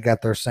 And then they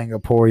got their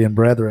Singaporean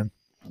brethren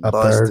up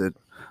Busted.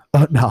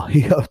 there. No,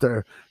 he up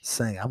there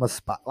saying, I'm a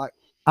spy. Like,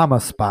 I'm a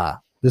spy.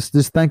 Just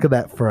think of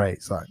that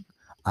phrase. Like,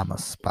 I'm a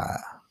spy.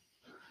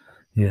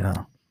 You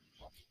know,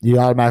 you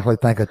automatically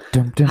think of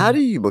dum, dum. How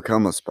do you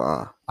become a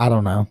spy? I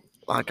don't know.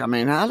 Like, I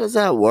mean, how does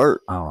that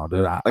work? I don't know,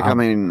 dude. I'm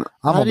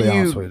gonna be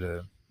honest with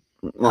you,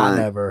 dude. Like,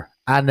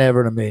 I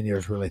never in a million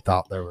years really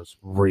thought there was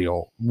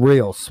real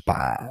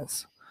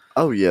spies.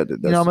 Oh yeah,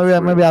 dude. You know,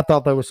 maybe I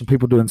thought there was some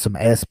people doing some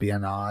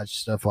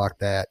espionage stuff like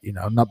that. You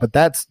know, no, but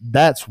that's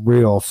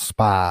real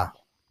spy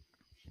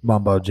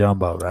mumbo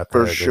jumbo right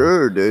there. For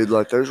sure, dude.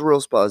 Like, there's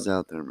real spies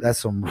out there, man. That's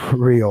some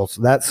real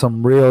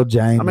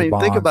James. I mean,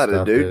 Bond think about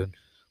stuff, it, dude.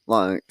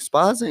 Like,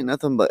 spies ain't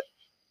nothing but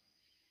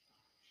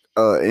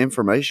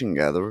information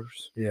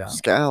gatherers. Yeah,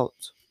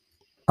 scouts.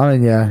 I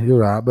mean, yeah, you're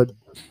right, but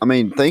I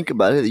mean, think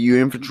about it.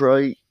 You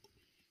infiltrate,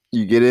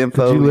 you get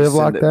info. Could you live send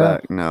like it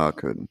that? Back. No, I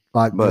couldn't.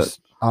 Like, but just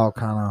all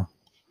kind of.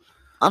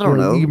 I don't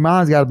know. Your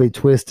mind's got to be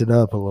twisted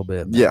up a little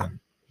bit. Man. Yeah,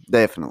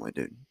 definitely,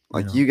 dude.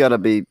 Like, you got to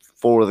be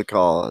for the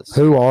cause.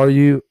 Who are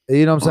you?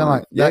 You know what I'm saying?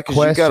 Like, yeah, because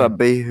you got to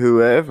be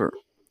whoever.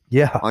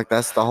 Yeah, like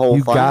that's the whole.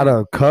 You thing.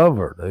 Gotta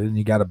cover, dude. And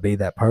you gotta be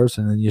that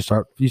person, and you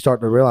start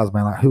to realize,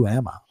 man, like, who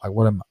am I? Like,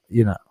 what am I?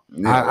 You know,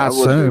 yeah, I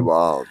assume.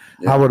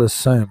 I would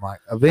assume, like,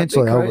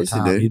 eventually over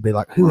time, dude. you'd be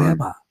like, who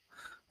am I?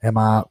 Am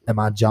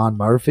I John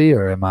Murphy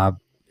or am I,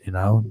 you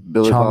know,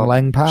 Chong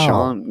Lang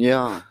Pao?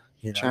 Yeah,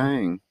 you know?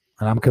 Chang.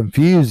 And I'm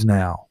confused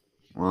now.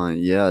 Well,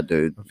 yeah,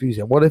 dude.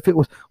 Confused. What if it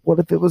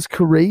was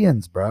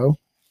Koreans, bro?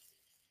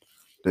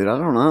 Dude, I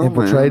don't know.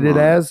 Infiltrated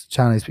as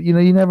Chinese. You know,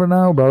 you never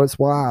know, bro. It's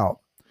wild.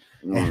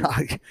 And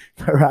like,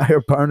 they're out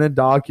here burning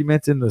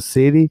documents in the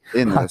city.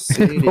 In the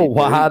city,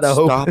 wide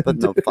open. Stopping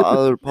the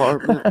fire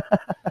department.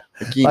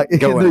 Like in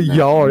the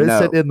yard. It's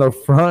sitting in the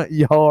front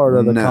yard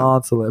of the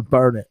consulate,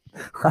 burn it.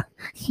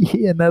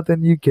 Yeah,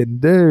 nothing you can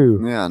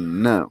do. Yeah,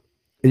 no.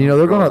 And you know,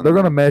 they're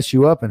gonna mess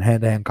you up in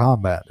hand-to-hand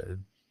combat,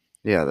 dude.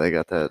 Yeah, they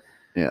got that.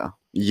 Yeah.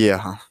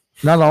 Yeah.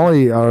 Not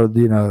only are,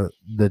 you know,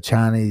 the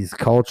Chinese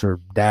culture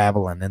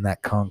dabbling in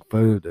that kung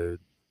fu, dude.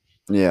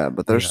 Yeah,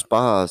 but they're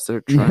spies.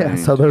 They're trained. Yeah,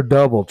 so they're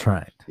double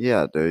trained.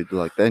 Yeah, dude.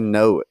 Like, they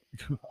know it.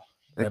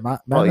 They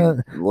might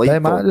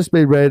just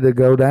be ready to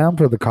go down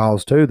for the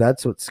cause too.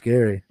 That's what's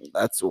scary.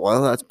 That's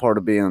part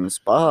of being a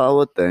spy, I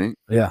would think.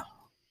 Yeah,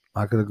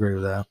 I could agree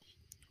with that.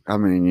 I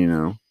mean, you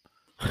know,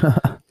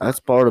 that's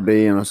part of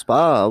being a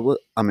spy.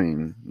 I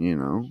mean, you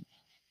know,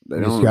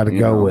 you just got to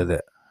go with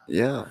it.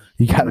 Yeah,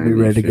 you got to be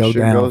ready to go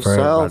down for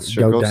south.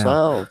 Go down.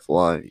 South,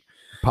 like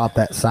pop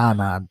that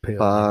cyanide pill.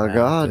 By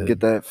God, get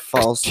that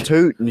false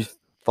tooth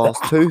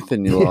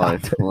in your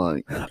life,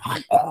 like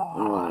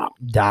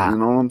die. You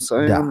know what I'm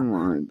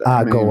saying?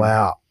 Like, go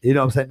out. You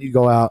know what I'm saying? You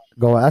go out.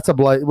 That's a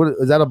blaze. What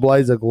is that? A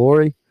blaze of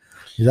glory?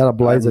 Is that a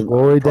blaze of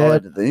glory,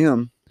 Dad? To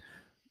them.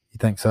 You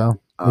think so?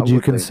 Would you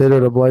consider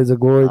it a blaze of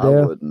glory, Dad?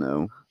 I wouldn't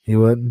know.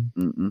 You wouldn't?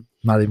 Mm-mm.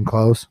 Not even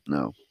close?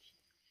 No.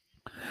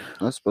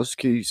 Not supposed to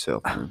kill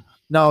yourself, man.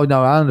 No,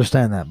 I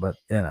understand that, but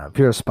if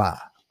you're a spy,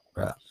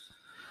 right?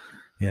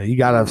 You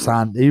gotta have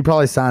signed. You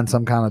probably signed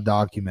some kind of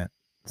document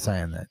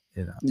saying that.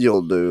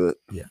 You'll do it.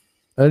 Yeah,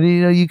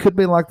 and you could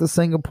be like the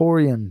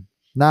Singaporean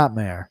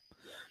nightmare.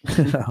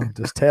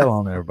 Just tell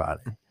on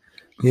everybody.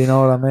 You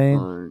know what I mean?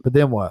 Right. But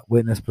then what?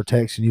 Witness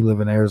protection. You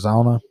live in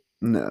Arizona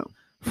No.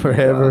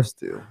 forever.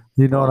 Still.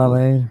 You know what I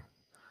mean?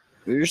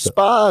 You're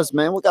spies,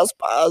 man. We got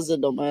spies. It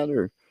don't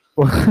matter.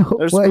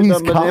 There's Well,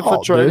 he's been caught,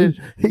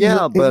 infiltrated. dude.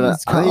 Yeah, but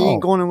caught. he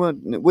ain't going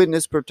to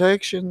witness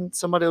protection.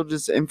 Somebody will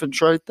just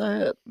infiltrate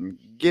that and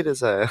get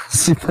his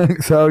ass. You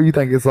think so? You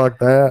think it's like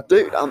that?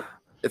 Dude,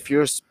 if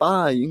you're a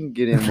spy, you can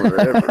get in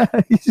wherever.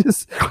 You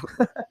just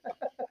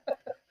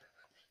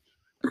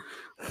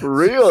For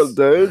real,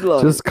 dude.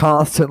 Like, just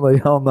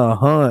constantly on the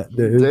hunt,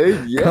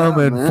 dude. yeah,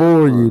 coming man.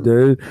 for you,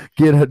 dude.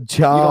 Get a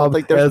job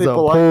as a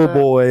pool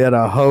boy at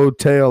a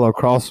hotel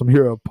across from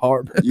your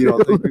apartment. You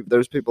don't think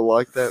there's people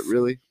like that,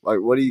 really? Like,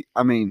 what do you?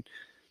 I mean,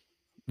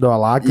 do I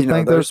like to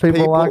think there's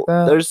people like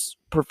that? There's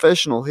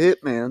professional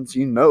hitmans.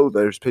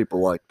 There's people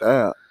like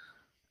that.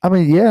 I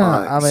mean,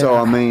 yeah.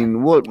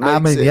 What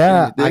makes it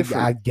different?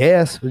 I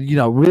guess.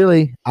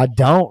 Really, I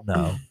don't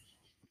know.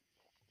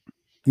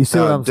 You see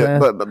what I'm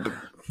saying?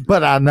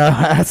 But I know.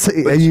 I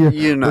see. But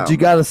you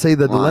got to see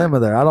the dilemma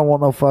there. I don't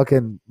want no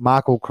fucking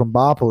Michael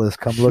Krambopoulos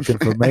come looking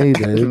for me,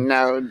 dude.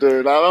 No,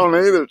 dude. I don't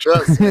either.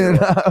 Trust me.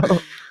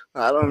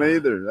 I don't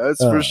either.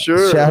 That's for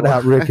sure. Shout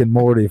out Rick and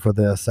Morty for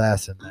the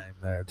assassin name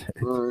there,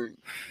 dude.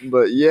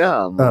 But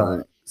yeah.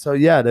 So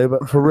yeah, dude.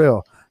 But for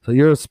real. So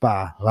you're a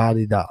spy.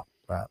 La-di-da.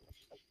 Right.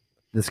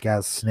 This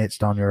guy's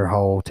snitched on your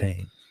whole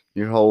team.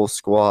 Your whole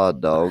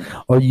squad, dog.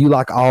 Are you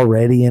like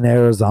already in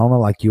Arizona?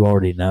 Like you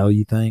already know,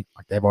 you think?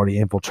 Like they've already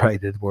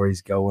infiltrated where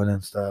he's going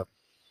and stuff?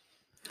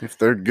 If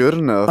they're good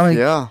enough,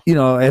 yeah.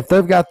 If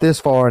they've got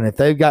this far and if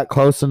they've got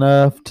close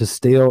enough to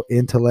steal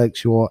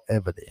intellectual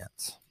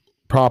evidence,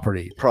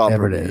 property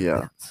evidence,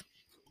 yeah.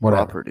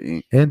 Whatever.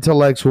 Property.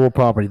 Intellectual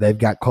property, they've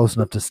got close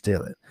enough to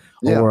steal it.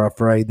 Yeah. Or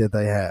afraid that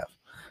they have.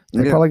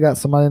 They probably got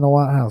somebody in the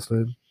White House,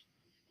 dude.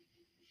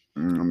 I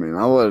mean,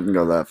 I wouldn't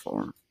go that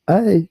far.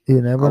 Hey,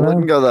 you never know. I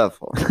wouldn't go that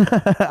far.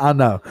 I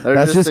know.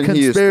 That's just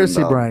conspiracy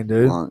Houston, brain,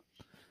 dude.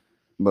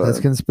 But that's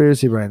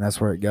conspiracy brain.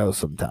 That's where it goes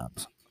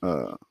sometimes.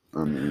 But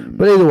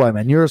either way,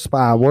 man, you're a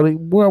spy.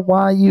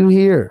 Why are you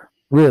here?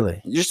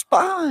 Really? You're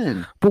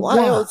spying. But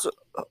why else?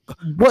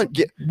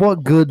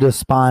 What good does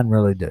spying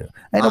really do?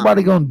 Ain't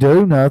nobody gonna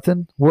do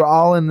nothing. We're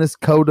all in this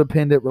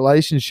codependent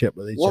relationship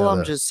with each other. Well,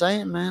 I'm just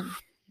saying, man.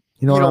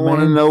 You don't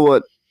want to know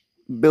what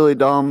Billy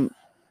Dom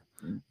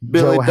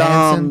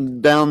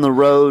down the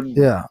road.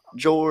 Yeah.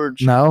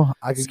 George. No,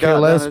 I could care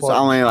less.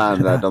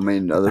 That don't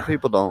mean other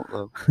people don't,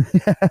 though.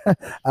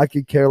 I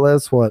could care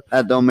less what.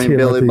 That don't mean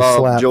Billy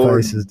Bob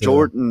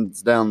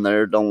Jordan's down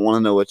there don't want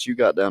to know what you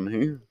got down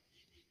here.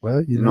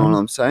 Well, you know what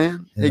I'm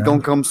saying? He's going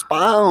to come spy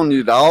on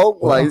you,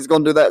 dog. Like, he's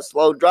going to do that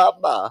slow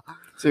drive-by.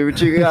 See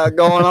what you got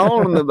going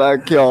on in the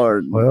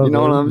backyard. Well, you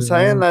know what I'm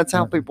saying? That's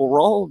how people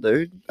roll,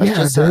 dude.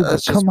 That's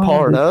just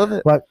part of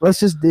it. Like,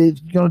 let's just, you're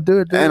going to do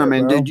it. And I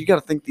mean, dude, you got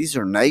to think these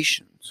are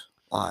nations.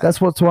 Like,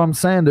 that's what I'm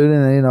saying, dude.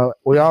 And,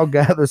 we all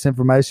gather this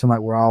information like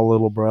we're all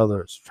little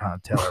brothers trying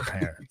to tell our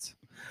parents.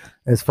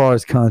 As far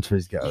as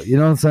countries go, you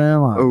know what I'm saying?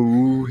 Like,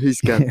 oh, he's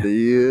got this.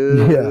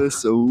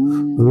 Yeah.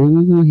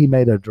 Ooh, he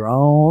made a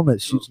drone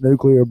that shoots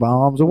nuclear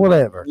bombs or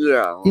whatever.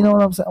 Yeah. You know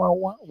what I'm saying?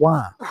 Like,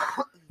 why? You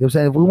know what I'm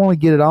saying? If we want to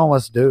get it on,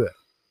 let's do it.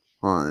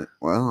 All right.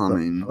 Well, I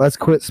mean, let's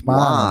quit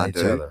spying on each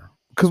other.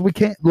 Because we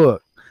can't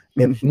look.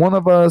 If one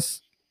of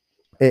us,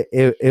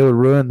 it would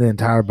ruin the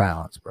entire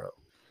balance, bro.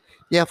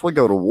 Yeah, if we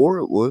go to war,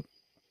 it would.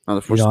 Not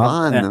if we're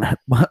spying them.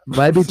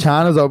 Maybe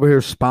China's over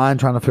here spying,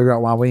 trying to figure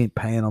out why we ain't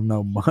paying them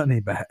no money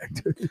back,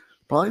 dude.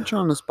 Probably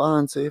trying to spy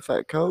and see if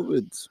that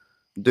COVID's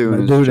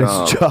doing his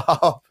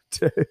job,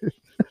 dude.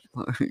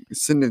 Like,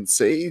 sending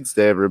seeds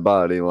to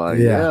everybody. Like,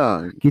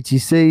 yeah. Get your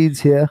seeds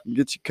here.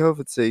 Get your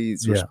COVID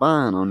seeds. We're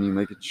spying on you,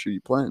 making sure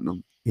you plant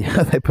them.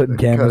 Yeah, they putting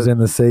cameras in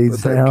the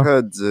seeds now.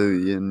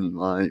 Kudzu in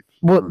life.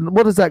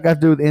 What does that got to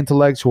do with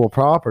intellectual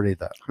property,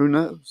 though? Who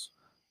knows?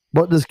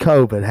 What does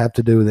COVID have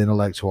to do with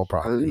intellectual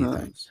property? Who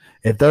knows?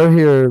 If they're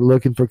here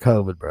looking for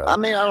COVID, bro. I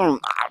mean, I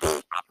don't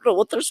know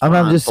what they're spying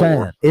I'm just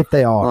saying, if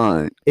they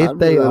are. Right. I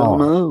don't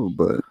know,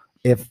 but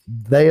if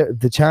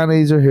the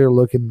Chinese are here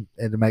looking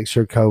and to make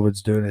sure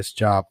COVID's doing its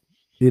job,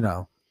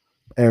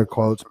 air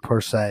quotes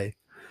per se,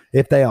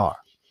 if they are.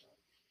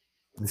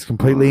 It's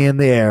completely in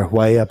the air,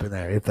 way up in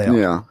there, if they are.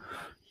 Yeah.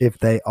 If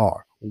they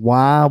are.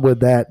 Why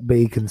would that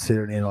be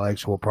considered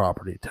intellectual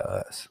property to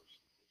us?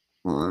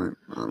 I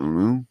don't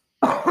know.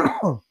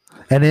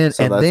 And then,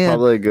 so that's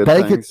probably a good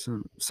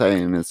thing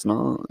saying it's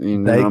not. They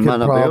might not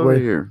be over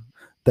here.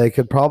 They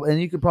could probably, and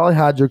you could probably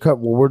hide your cup.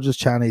 Well, we're just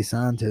Chinese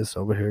scientists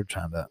over here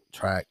trying to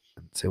track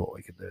and see what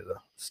we can do to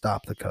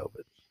stop the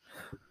COVID.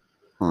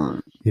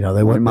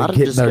 They wouldn't be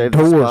getting their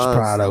doors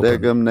pried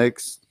open. Their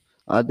next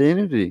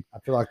identity. I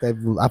feel like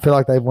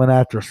they've went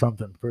after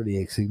something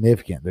pretty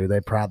significant, dude. They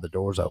pried the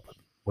doors open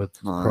with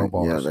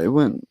crowbars.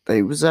 Yeah,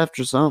 they was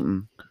after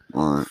something,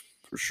 for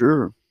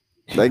sure.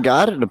 They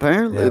got it,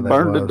 apparently. Yeah, They they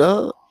burned it was.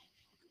 up.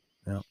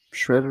 Yep.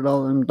 Shredded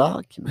all them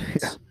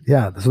documents.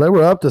 Yeah, so they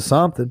were up to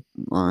something.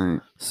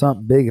 Like,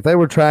 Something big. If they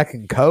were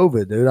tracking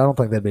COVID, dude, I don't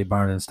think they'd be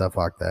burning stuff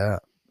like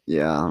that.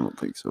 yeah, I don't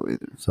think so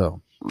either.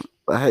 So,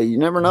 But hey, you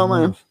never know,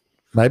 man.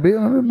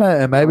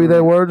 maybe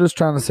they were just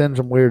trying to send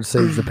some weird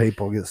seeds to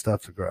people, get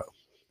stuff to grow.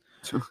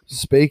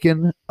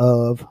 Speaking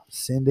of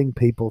sending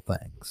people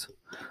things,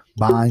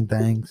 buying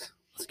things,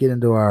 let's get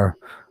into our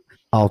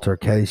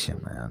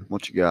altercation, man.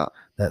 What you got?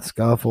 That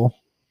scuffle.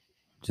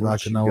 Would you What like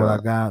to you know what I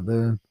got? got,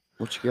 dude?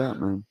 What you got,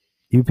 man?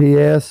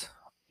 UPS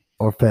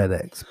or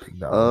FedEx, big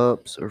dog?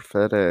 Ups or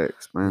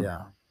FedEx, man?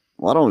 Yeah.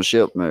 Well, I don't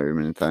ship very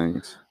many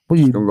things. Well,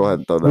 Just gonna go ahead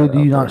and throw that do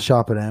out you there. not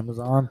shop at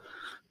Amazon?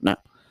 No.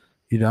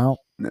 You don't?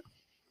 No.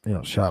 You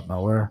don't shop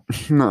nowhere?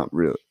 Not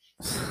really.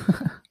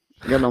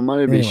 Got no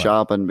money to be Anyway,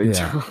 shopping, big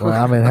yeah. time. Well,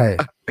 I mean, hey,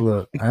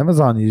 look,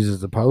 Amazon uses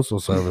the postal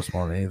service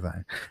more than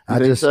anything. You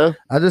think so?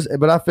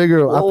 But I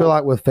figure, I Whoa. feel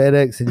like with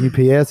FedEx and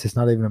UPS, it's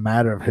not even a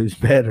matter of who's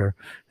better.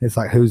 It's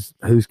like who's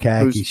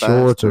khaki Who's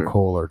shorts are faster?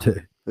 cooler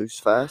too. Who's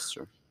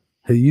faster?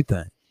 Who you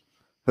think?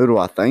 Who do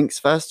I think's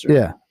faster?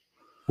 Yeah,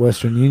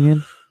 Western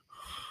Union.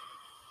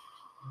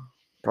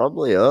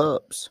 Probably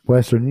Ups.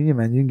 Western Union,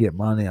 man, you can get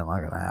money in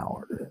like an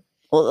hour. Dude.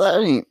 Well,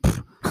 that ain't.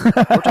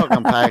 We're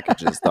talking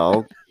packages,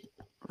 dog.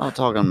 We're not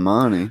talking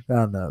money.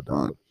 I know,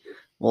 dog.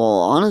 Well,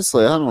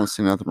 honestly, I don't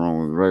see nothing wrong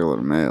with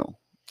regular mail.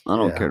 I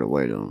don't Yeah. care to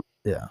wait on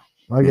it. Yeah,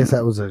 well, I guess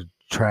that was a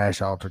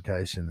trash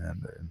altercation then,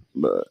 dude.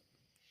 But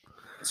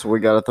so we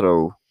got to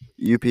throw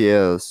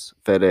UPS,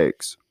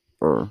 FedEx,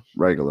 or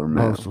regular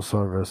mail. Postal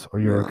service, or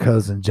your Yeah.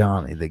 cousin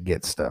Johnny that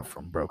gets stuff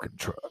from broken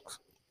trucks.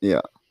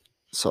 Yeah.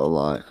 So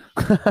like,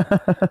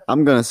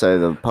 I'm gonna say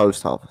the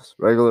post office,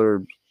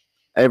 regular,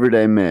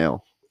 everyday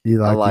mail.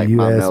 You I like like the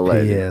my mail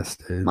lady.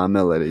 USPS, dude. My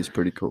mail lady's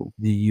pretty cool.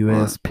 The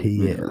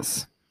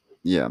USPS.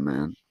 Yeah,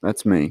 man,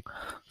 that's me.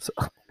 So,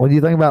 what do you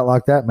think about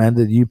like that, man?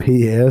 Did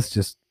UPS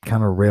just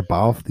kind of rip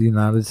off the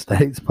United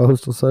States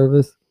Postal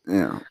Service?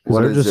 Yeah.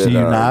 What they're is just it? a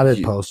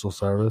United Postal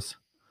Service.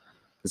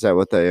 Is that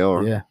what they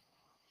are? Yeah.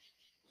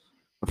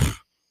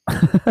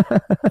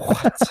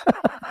 What?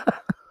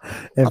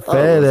 And I thought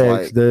it was FedEx,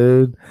 like-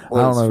 dude. I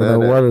What don't is even know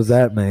what FedEx? does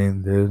that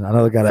mean, dude. I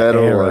know they got an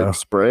Federal arrow.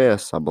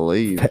 Express, I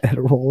believe.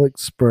 Federal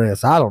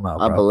Express. I don't know,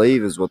 bro. I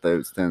believe is what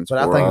they stands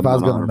But for. I think if I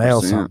was I'm going to not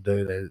mail 100%. something,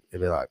 dude,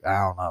 it'd be like, I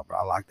don't know, bro.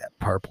 I like that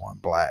purple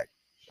and black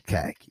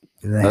khaki.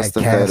 And they That's had the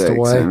FedEx,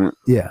 Castaway. ain't it?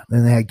 Yeah.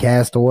 Then they had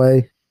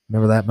Castaway.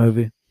 Remember that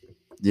movie?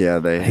 Yeah,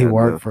 they He had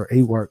worked for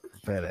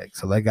FedEx,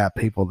 so they got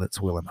people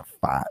that's willing to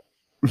fight.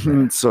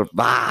 to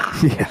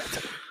survive. Yeah,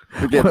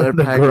 To get their Willing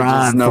to packages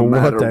grind no for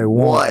what matter they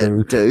want,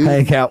 what, dude.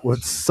 hang out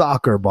with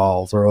soccer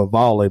balls or a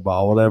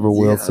volleyball, whatever Yeah,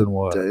 Wilson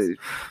was. Dude,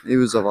 he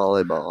was a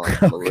volleyball,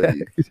 I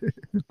believe.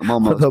 I'm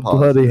almost With a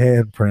bloody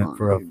positive. handprint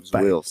for a He was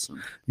fake.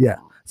 Wilson. Yeah.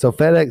 So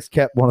FedEx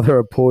kept one of their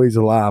employees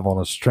alive on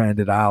a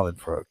stranded island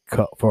for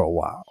a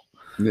while.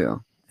 Yeah.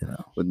 You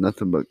know. With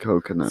nothing but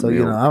coconut So milk.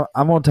 you know,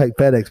 I'm gonna take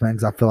FedEx, man,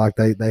 because I feel like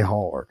they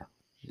hard.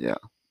 Yeah.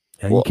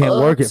 And you can't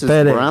work at Ups is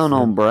FedEx. brown dude.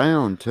 on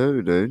brown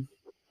too, dude.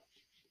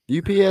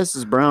 UPS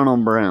is brown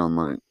on brown,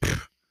 like.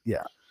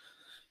 Yeah.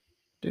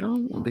 Dude, I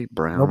don't want to be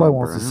brown. Nobody on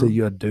wants to brown. see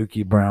you a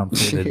Dookie Brown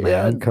fitted Yeah,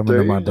 man coming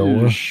to my dude, door.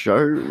 your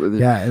shirt with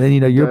Yeah, and then you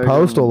know your daggone-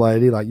 postal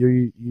lady, like your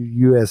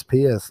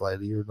USPS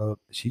lady,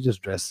 she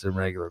just dresses in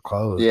regular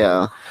clothes.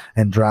 Yeah.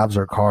 and drives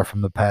her car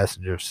from the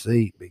passenger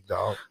seat, big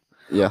dog.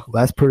 Yeah.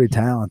 That's pretty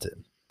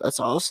talented. That's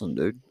awesome,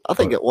 dude. I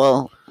think it.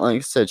 Well, like I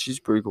said, she's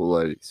a pretty cool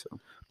lady. So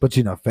But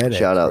you know, FedEx.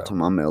 shout out bro. to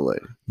my mail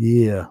lady.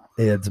 Yeah,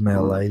 Ed's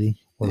mail lady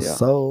was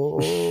so.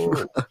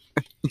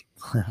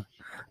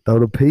 Throw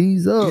the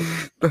peas up.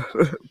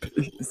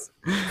 Please.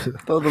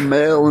 Throw the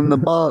mail in the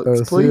box,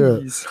 That's it.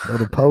 please. Throw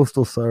the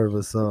postal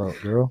service up,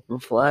 girl. The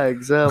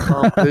flag's up.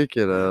 I'll pick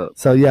it up.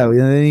 So yeah, and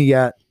then you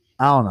got.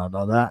 I don't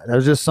know, though.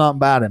 There's just something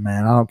about it,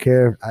 man. I don't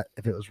care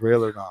if it was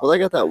real or not. Well, they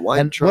got that white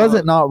And truck. was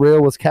it not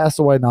real? Was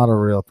Castaway not a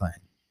real thing?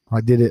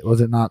 Like,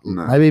 was it not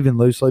No. maybe even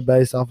loosely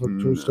based off of a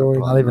true No, story?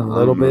 Not probably even a not. I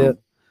little don't know.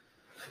 bit.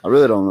 I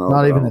really don't know. Not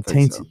but I even don't a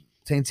think so.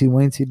 teensy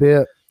weensy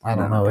bit. I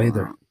don't know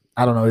either. know.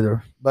 I don't know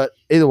either. But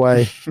either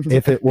way,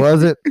 if it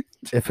wasn't,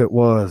 if it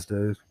was,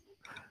 dude,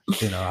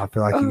 you know, I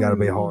feel like you got to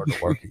be hard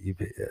to work at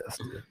UPS.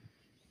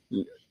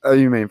 Dude. Oh,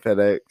 you mean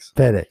FedEx?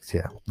 FedEx,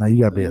 yeah. Now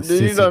you got to be a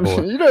Dude, sissy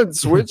boy. you done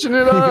switching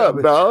it up,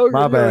 dog.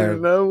 My You don't bad.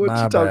 even know what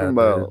My you talking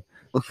bad, about.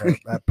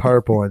 that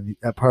purple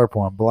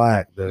and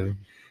black, dude,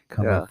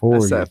 coming Yeah, for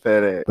that's you. that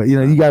FedEx. But you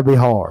know, you got to be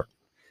hard.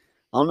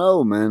 I don't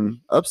know,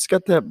 man. Up's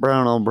got that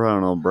brown on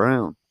brown on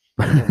brown.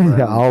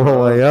 Yeah, all the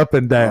way up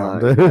and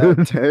down, Like, dude.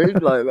 yeah,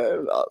 dude, like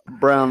that,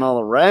 brown all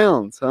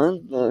around,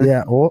 son. Like,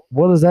 Yeah, what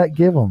does that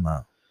give them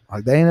though?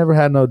 Like they ain't ever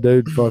had no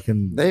dude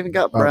fucking. They even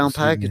got brown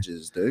Obviously, yeah.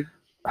 packages, dude.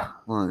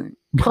 Like,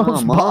 Most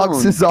come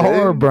boxes on,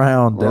 are dude.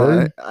 brown,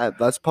 dude. Like,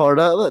 that's part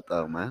of it,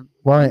 though, man.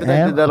 Well, Maybe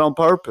they did that on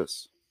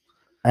purpose.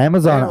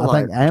 Amazon, They're I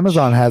think like-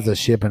 Amazon has a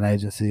shipping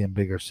agency in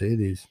bigger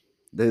cities.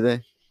 Do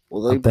they?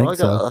 Well, I they think probably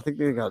got. so. I think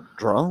they got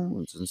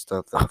drones and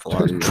stuff that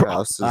fly to your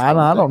houses. I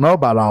don't know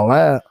about all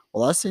that.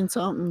 Well, I seen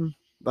something.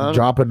 about it?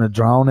 Dropping a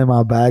drone in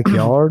my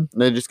backyard.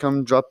 They just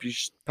come drop your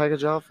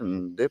package off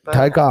and dip out.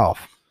 Take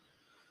off.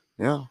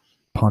 Yeah.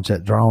 Punch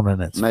that drone in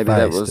its Maybe face.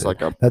 that was dude.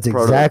 like a That's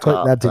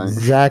prototype thing.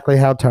 exactly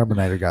how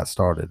Terminator got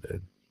started,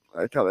 dude.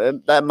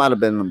 That might have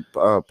been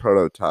a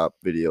prototype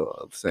video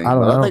of thing.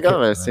 I think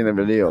I've seen a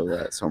video of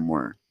that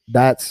somewhere.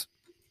 That's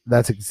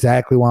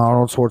exactly why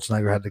Arnold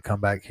Schwarzenegger had to come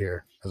back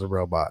here as a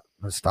robot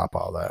and stop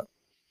all that.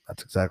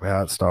 That's exactly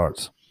how it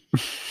starts.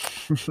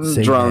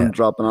 Drone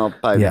dropping off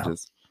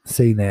packages. Yeah.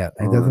 CNET.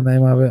 Ain't that the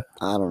name of it?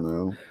 I don't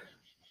know.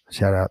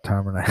 Shout out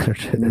Terminator.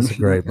 It's a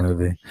great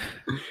movie.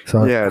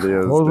 So yeah, it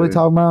is. What was we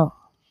talking about?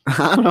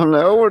 I don't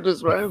know. We're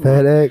just rambling.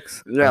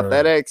 FedEx. Yeah,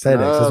 FedEx. FedEx.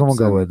 That's what I'm gonna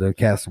go with. The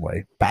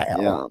Castaway. Bow.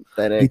 Yeah,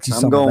 FedEx. Get you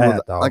some of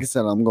that, dog. Like I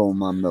said, I'm going with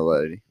my mill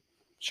lady.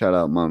 Shout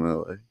out my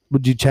mill lady.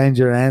 Would you change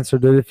your answer,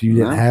 dude, if you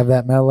didn't have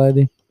that mail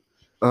lady?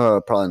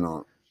 Probably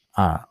not.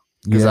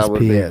 Because I would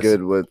be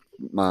good with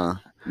my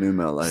new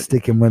mail lady.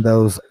 Sticking with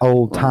those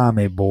old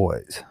timey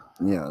boys.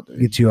 Yeah, dude.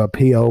 Get you a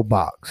P.O.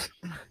 box.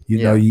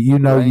 You know you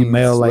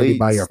mail lady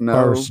by your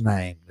first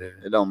name, dude.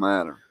 It don't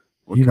matter.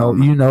 You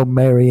know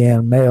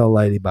Marianne mail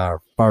lady by her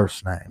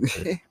first name.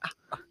 Dude.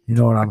 You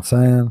know what I'm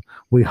saying?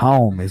 We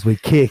homies. We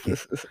kick it.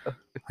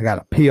 I got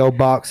a P.O.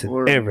 box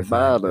and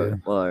everything.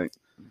 Dude. Like,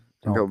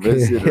 go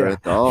visit her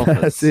at the office.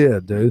 That's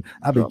it, dude.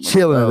 I be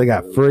chilling. They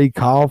got free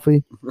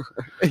coffee.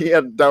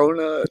 Yeah,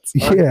 donuts.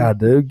 Yeah,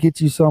 dude.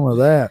 Get you some of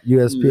that.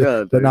 USPS.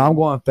 Yeah, but no, I'm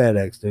going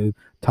FedEx, dude.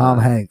 Tom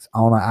Hanks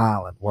on an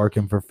island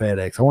working for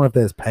FedEx. I wonder if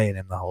that's paying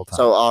him the whole time.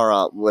 So, all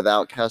right,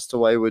 without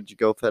Castaway, would you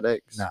go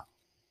FedEx? No.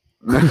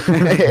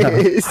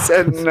 He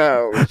said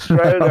no.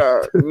 Straight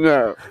up.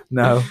 No.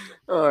 No.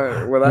 All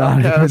right,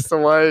 without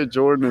Castaway,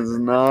 Jordan is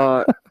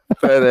not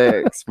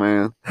FedEx,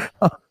 man.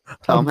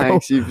 Tom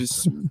Hanks, you've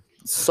just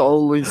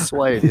solely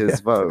swayed his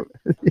vote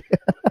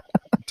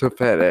to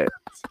FedEx.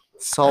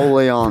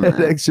 Solely on FedEx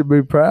that. should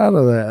be proud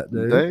of that,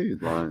 dude.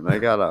 Dude, like, they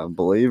got a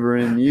believer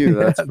in you,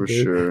 that's for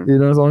dude. sure. You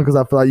know, it's only because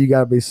I feel like you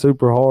got to be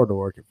super hard to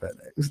work at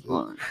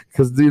FedEx.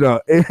 Because, you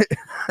know,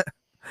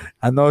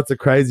 I know it's a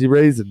crazy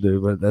reason,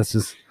 dude, but that's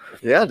just.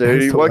 Yeah,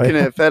 dude, you're working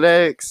at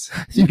FedEx.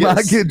 You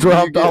might get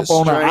dropped off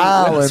on an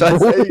island.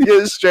 So you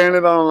get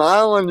stranded on an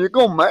island, you're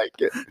going to make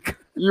it.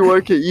 You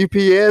work at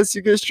UPS,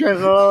 you get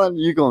stranded on an island,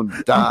 you're going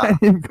to die.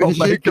 You're going to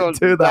make it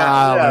to the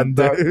island,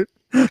 dude.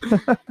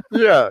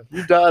 Yeah,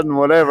 you died and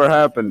whatever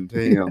happened to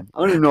him. I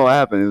don't even know what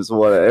happened. It was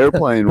an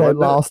airplane. They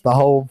lost the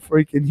whole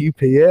freaking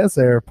UPS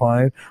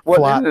airplane.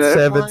 Flight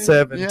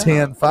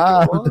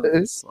 77105,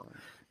 dude.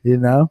 You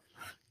know?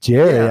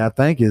 Jerry, I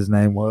think his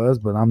name was,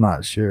 but I'm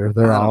not sure.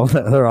 They're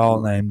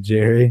all named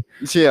Jerry.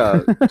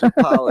 Yeah,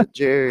 pilot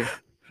Jerry.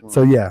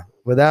 So yeah,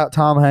 without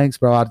Tom Hanks,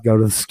 bro, I'd go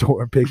to the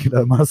store and pick it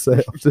up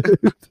myself, dude.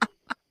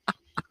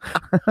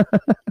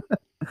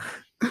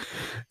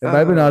 And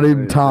maybe not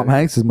even Tom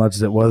Hanks as much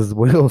as it was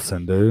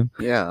Wilson, dude.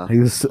 Yeah,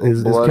 his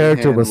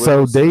character was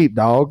so deep,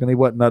 dog, and he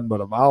wasn't nothing but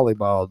a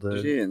volleyball,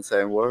 dude. She didn't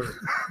say a word.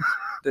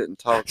 Didn't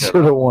talk.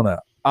 Should have won an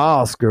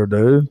Oscar,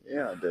 dude.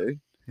 Yeah, dude.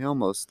 He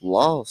almost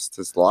lost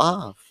his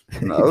life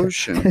in the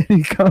ocean.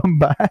 He come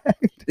back.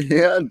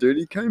 Yeah, dude,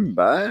 he came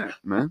back,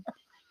 man.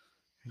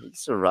 He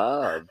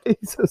survived.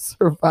 He's a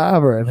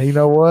survivor, and you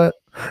know what?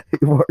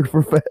 He worked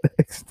for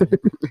FedEx,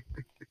 dude.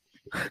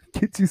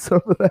 Get you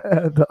some of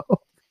that, dog.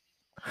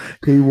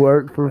 He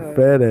worked for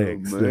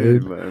FedEx,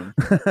 dude. Man.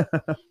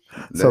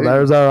 So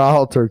there's our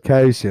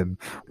altercation.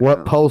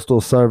 What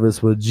postal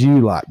service would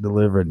you like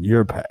delivering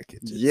your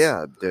packages?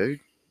 Yeah,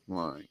 dude.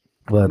 Like,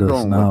 let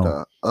us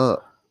know.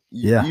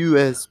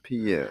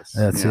 USPS.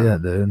 That's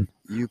it, dude.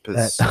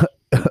 UPS.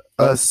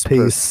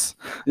 USPS.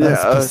 Yeah,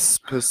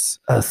 USPS.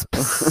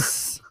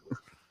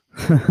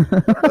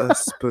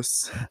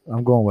 USPS.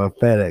 I'm going with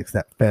FedEx,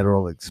 that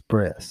Federal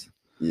Express.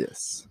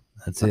 Yes.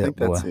 That's it,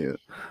 boy. That's it.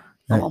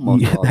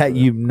 That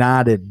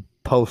United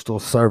Postal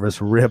Service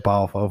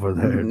ripoff over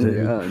there,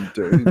 dude. Yeah,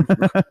 dude.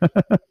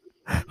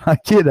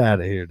 Get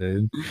out of here,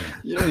 dude.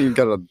 You don't even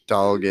got a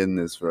dog in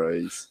this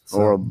race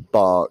or a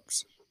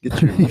box. Get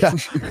your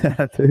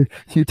dude,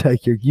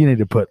 you need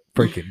to put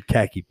freaking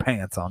khaki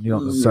pants on. You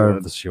don't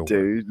deserve the short.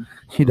 Dude.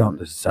 You don't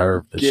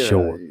deserve the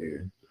short,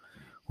 dude.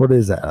 What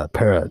is that? A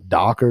pair of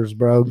Dockers,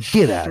 bro?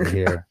 Get out of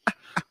here.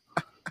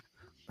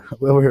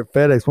 Over here at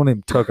FedEx, we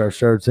even tuck our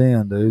shirts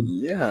in, dude.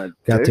 Yeah,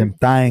 got them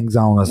things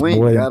on us,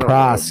 boy. Them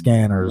price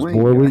scanners,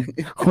 boy. We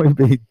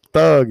be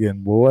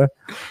thugging, boy.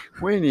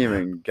 We ain't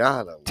even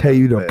got to tell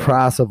you the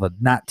price of a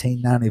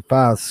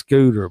 1995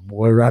 scooter,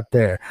 boy, right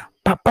there.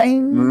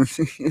 Bing.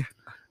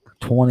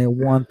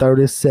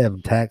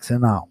 2137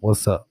 taxing on.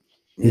 What's up?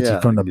 Hit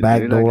you from the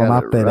back door of my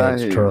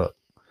FedEx truck.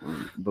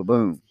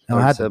 Ba-boom.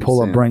 I had to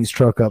pull a Brinks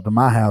truck up to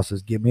my house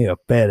and give me a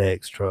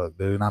FedEx truck,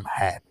 dude. And I'm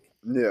happy.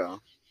 Yeah.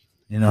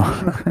 You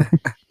know.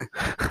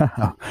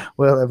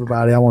 Well,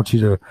 everybody, I want you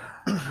to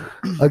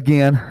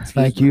again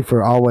thank you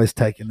for always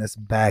taking this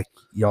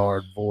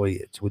backyard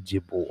voyage with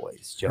your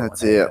boys.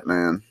 That's it,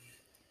 man.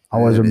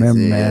 Always remember,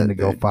 man, to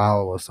go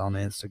follow us on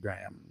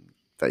Instagram,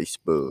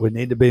 Facebook. We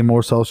need to be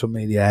more social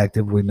media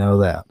active. We know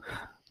that.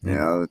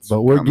 Yeah,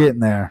 but we're getting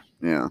there.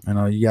 Yeah. You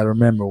know, you got to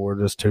remember we're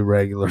just two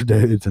regular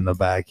dudes in the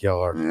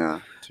backyard. Yeah.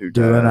 Two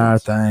doing our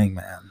dads. thing,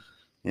 man.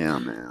 Yeah,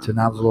 man.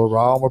 Tonight's a little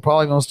raw. We're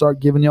probably gonna start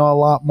giving y'all a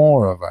lot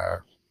more of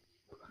our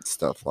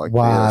stuff like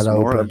wide this.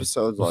 open More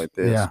episodes like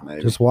this, yeah,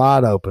 maybe. just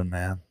wide open,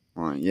 man.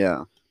 Well,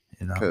 yeah.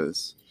 You know,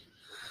 because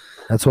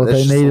that's what they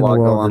there's just need a in the lot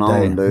world going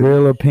today. on, dude.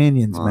 Real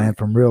opinions, Like, man,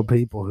 from real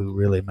people who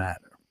really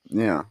matter.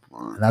 Yeah.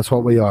 And that's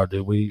what we are,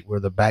 dude. We're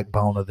the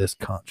backbone of this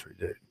country,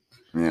 dude.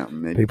 Yeah.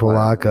 People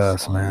like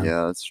us, man.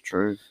 Yeah, that's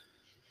true.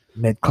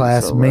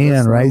 Mid-class So let us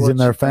men know raising what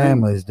their you think.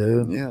 families,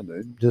 dude. Yeah,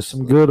 dude. Just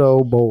some good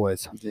old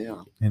boys,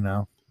 Yeah. you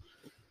know.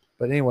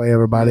 But anyway,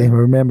 everybody, Yeah.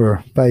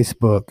 remember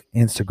Facebook,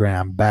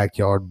 Instagram,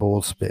 Backyard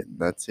Bullspittin.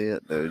 That's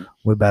it, dude.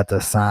 We're about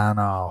to sign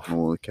off.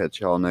 We'll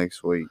catch y'all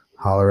next week.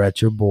 Holler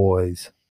at your boys.